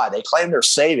understand why. They claim their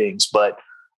savings, but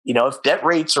if debt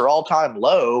rates are all-time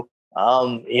low,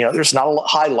 there's not a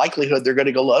high likelihood they're going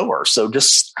to go lower. So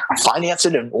just finance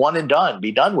it and one and done.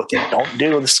 Be done with it. Don't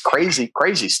do this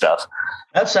crazy stuff.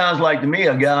 That sounds like to me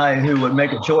a guy who would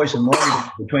make a choice in mortgage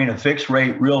between a fixed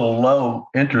rate, real low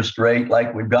interest rate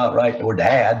like we've got or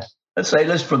had. Let's say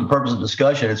this for the purpose of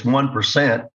discussion, it's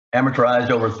 1% amortized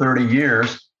over 30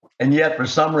 years. And yet for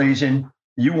some reason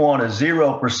you want a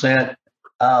 0%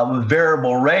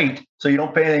 variable rate, so you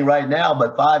don't pay anything right now,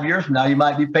 but 5 years from now you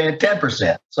might be paying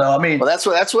 10%. So I mean, well, that's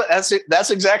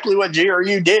exactly what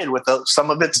GRU did with some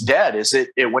of its debt. Is it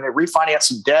when it refinanced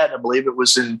some debt? I believe it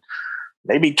was in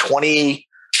maybe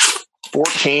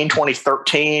 2014,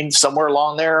 2013, somewhere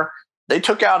along there. They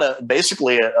took out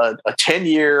basically a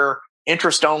 10-year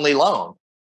interest only loan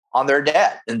on their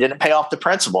debt and didn't pay off the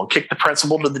principal and kicked the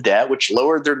principal to the debt, which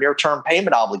lowered their near-term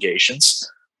payment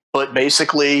obligations, but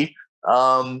basically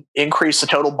increase the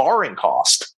total borrowing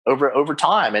cost over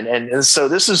time. And so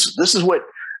this is what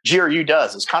GRU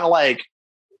does. It's kind of like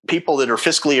people that are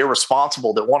fiscally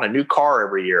irresponsible that want a new car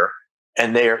every year.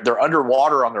 and they're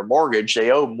underwater on their mortgage.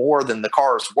 They owe more than the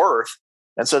car is worth.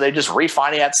 And so they just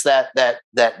refinance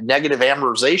that negative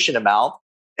amortization amount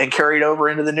and carry it over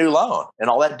into the new loan. And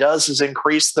all that does is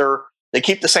increase they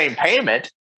keep the same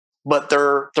payment, but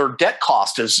their debt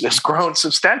cost has grown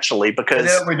substantially because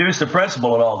they don't reduce the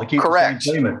principal at all. They keep the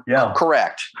same payment. Yeah,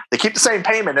 correct. They keep the same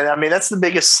payment. And I mean, that's the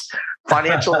biggest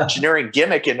financial engineering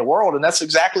gimmick in the world. And that's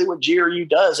exactly what GRU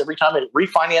does. Every time it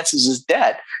refinances its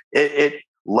debt, it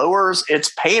lowers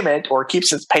its payment or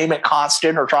keeps its payment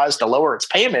constant or tries to lower its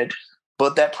payment.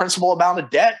 But that principal amount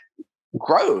of debt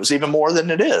grows even more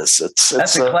than it is.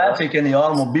 That's a classic in the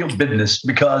automobile business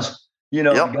because, the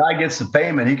guy gets the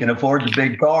payment, he can afford the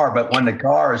big car, but when the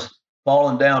car is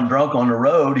falling down drunk on the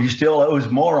road, he still owes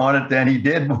more on it than he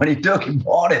did when he took and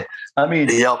bought it. I mean,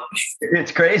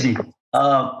 It's crazy.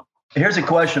 Here's a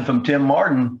question from Tim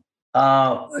Martin.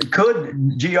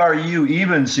 Could GRU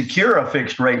even secure a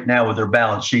fixed rate now with their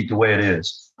balance sheet the way it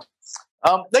is?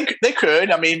 They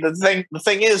could. I mean, the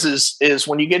thing is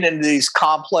when you get into these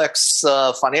complex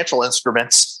financial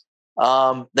instruments,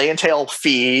 they entail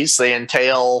fees. They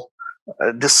entail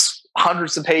this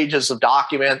hundreds of pages of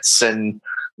documents, and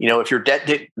if your debt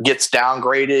gets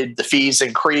downgraded, the fees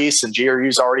increase. And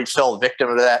GRU's already fell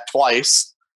victim to that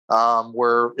twice,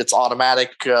 where it's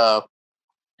automatic,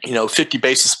 50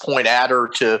 basis point adder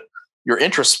to your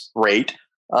interest rate.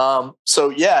 So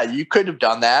yeah, you could have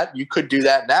done that. You could do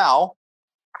that now.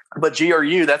 But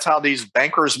GRU, that's how these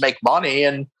bankers make money.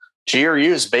 And GRU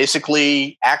is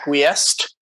basically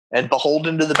acquiesced and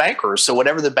beholden to the bankers. So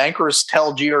whatever the bankers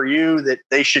tell GRU that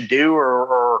they should do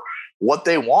or what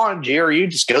they want, GRU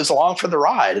just goes along for the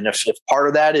ride. And if part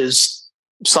of that is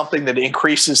something that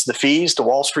increases the fees to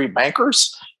Wall Street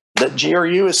bankers, that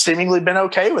GRU has seemingly been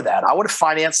okay with that. I would have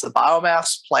financed the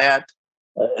biomass plant.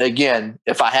 Again,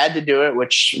 if I had to do it,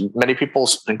 which many people,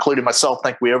 including myself,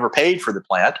 think we overpaid for the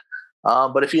plant.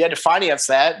 But if you had to finance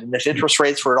that, and if interest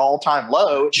rates were at all-time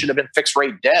low, it should have been fixed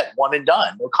rate debt, one and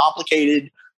done. No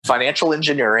complicated financial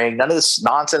engineering, none of this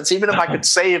nonsense. Even if I could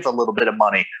save a little bit of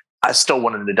money, I still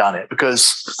wouldn't have done it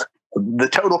because the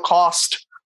total cost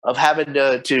of having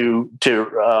to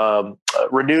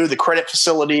renew the credit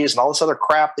facilities and all this other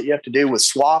crap that you have to do with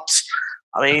swaps,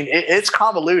 I mean, it's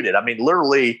convoluted. I mean,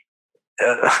 literally,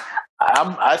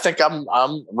 I think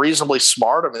I'm reasonably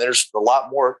smart. I mean, there's a lot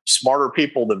more smarter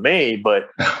people than me, but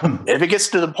if it gets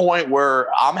to the point where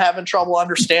I'm having trouble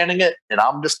understanding it and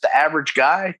I'm just the average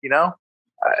guy,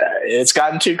 it's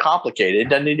gotten too complicated. It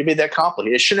doesn't need to be that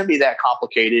complicated. It shouldn't be that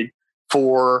complicated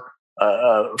for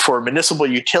a municipal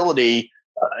utility.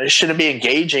 It shouldn't be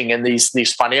engaging in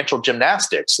these financial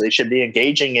gymnastics. They should be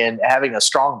engaging in having a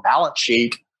strong balance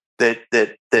sheet that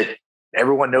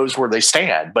everyone knows where they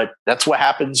stand. But that's what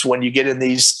happens when you get in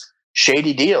these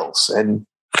shady deals. And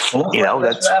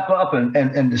let's wrap up and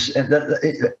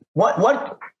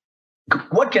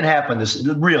what can happen? This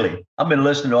really, I've been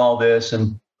listening to all this,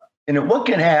 and what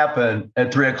can happen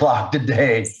at 3:00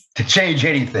 today to change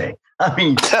anything? I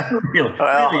mean, really,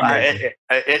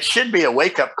 it should be a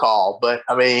wake-up call, but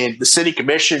I mean, the city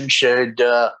commission should.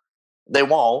 They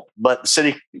won't, but the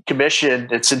city commission,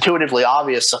 it's intuitively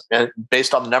obvious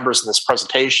based on the numbers in this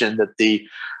presentation that the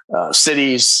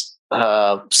city's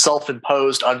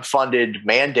self-imposed unfunded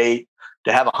mandate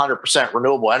to have 100%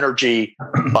 renewable energy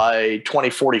by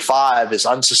 2045 is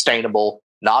unsustainable,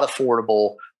 not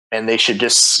affordable, and they should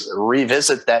just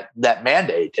revisit that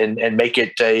mandate and make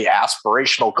it a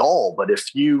aspirational goal. But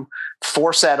if you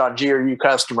force that on GRU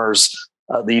customers,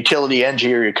 the utility and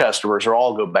GRU customers are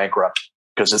all go bankrupt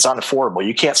because it's unaffordable.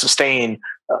 You can't sustain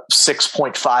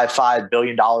 $6.55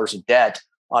 billion of debt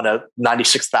on a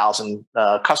 96,000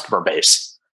 customer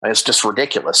base. It's just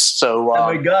ridiculous. So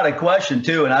and we got a question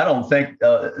too, and I don't think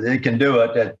it can do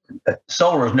it. That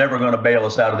solar is never going to bail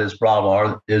us out of this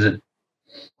problem, is it?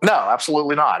 No,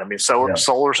 absolutely not. I mean,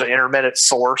 solar's an intermittent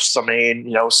source. I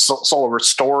mean, solar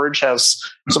storage has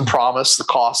some promise. The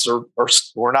costs are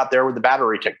we're not there with the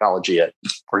battery technology yet.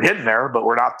 We're getting there, but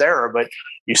we're not there. But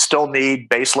you still need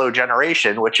baseload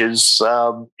generation, which is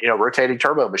rotating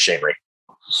turbo machinery.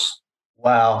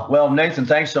 Wow. Well, Nathan,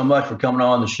 thanks so much for coming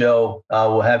on the show.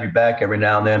 We'll have you back every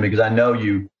now and then because I know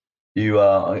you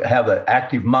have an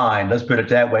active mind. Let's put it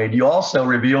that way. You also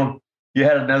revealed you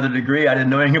had another degree I didn't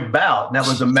know anything about, and that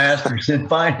was a master's in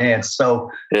finance. So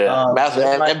master's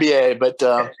and MBA, but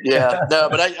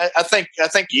but I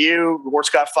think you, Ward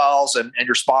Scott Files, and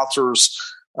your sponsors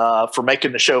for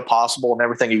making the show possible and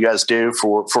everything you guys do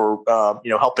for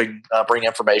helping bring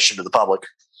information to the public.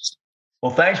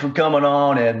 Well, thanks for coming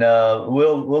on, and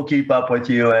we'll keep up with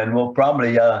you, and we'll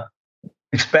probably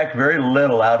expect very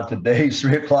little out of today's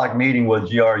 3 o'clock meeting with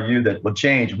GRU that will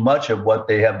change much of what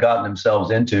they have gotten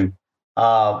themselves into,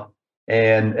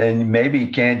 and maybe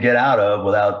can't get out of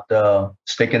without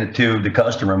sticking it to the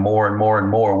customer more and more and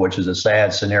more, which is a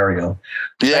sad scenario.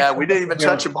 Yeah, we didn't even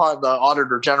touch upon the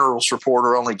Auditor General's report,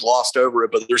 or only glossed over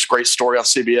it, but there's a great story on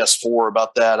CBS 4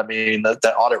 about that. I mean, that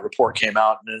audit report came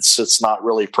out, and it's not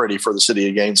really pretty for the city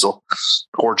of Gainesville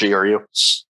or GRU.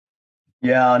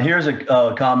 Yeah, and here's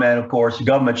a comment, of course, the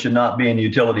government should not be in the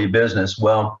utility business.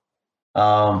 Well,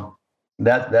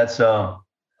 that's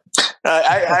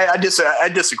I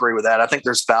disagree with that. I think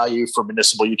there's value for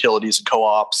municipal utilities and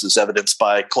co-ops, as evidenced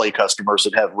by Clay customers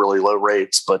that have really low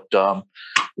rates. But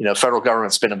federal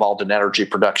government's been involved in energy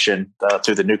production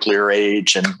through the nuclear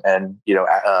age, and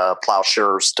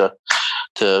plowshares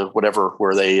to whatever,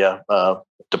 where they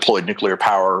deployed nuclear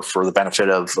power for the benefit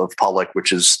of public,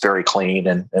 which is very clean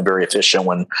and very efficient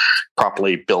when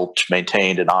properly built,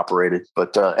 maintained, and operated.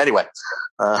 But anyway,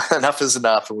 enough is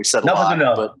enough, and we said enough a lot. Is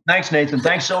enough. But thanks, Nathan.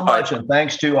 Thanks so much, and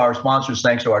thanks to our sponsors.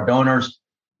 Thanks to our donors.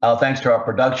 Thanks to our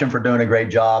production for doing a great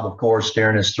job, of course,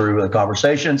 steering us through the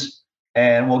conversations.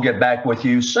 And we'll get back with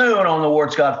you soon on the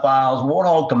Ward Scott Files. Ward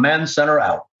Hall Command Center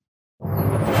out.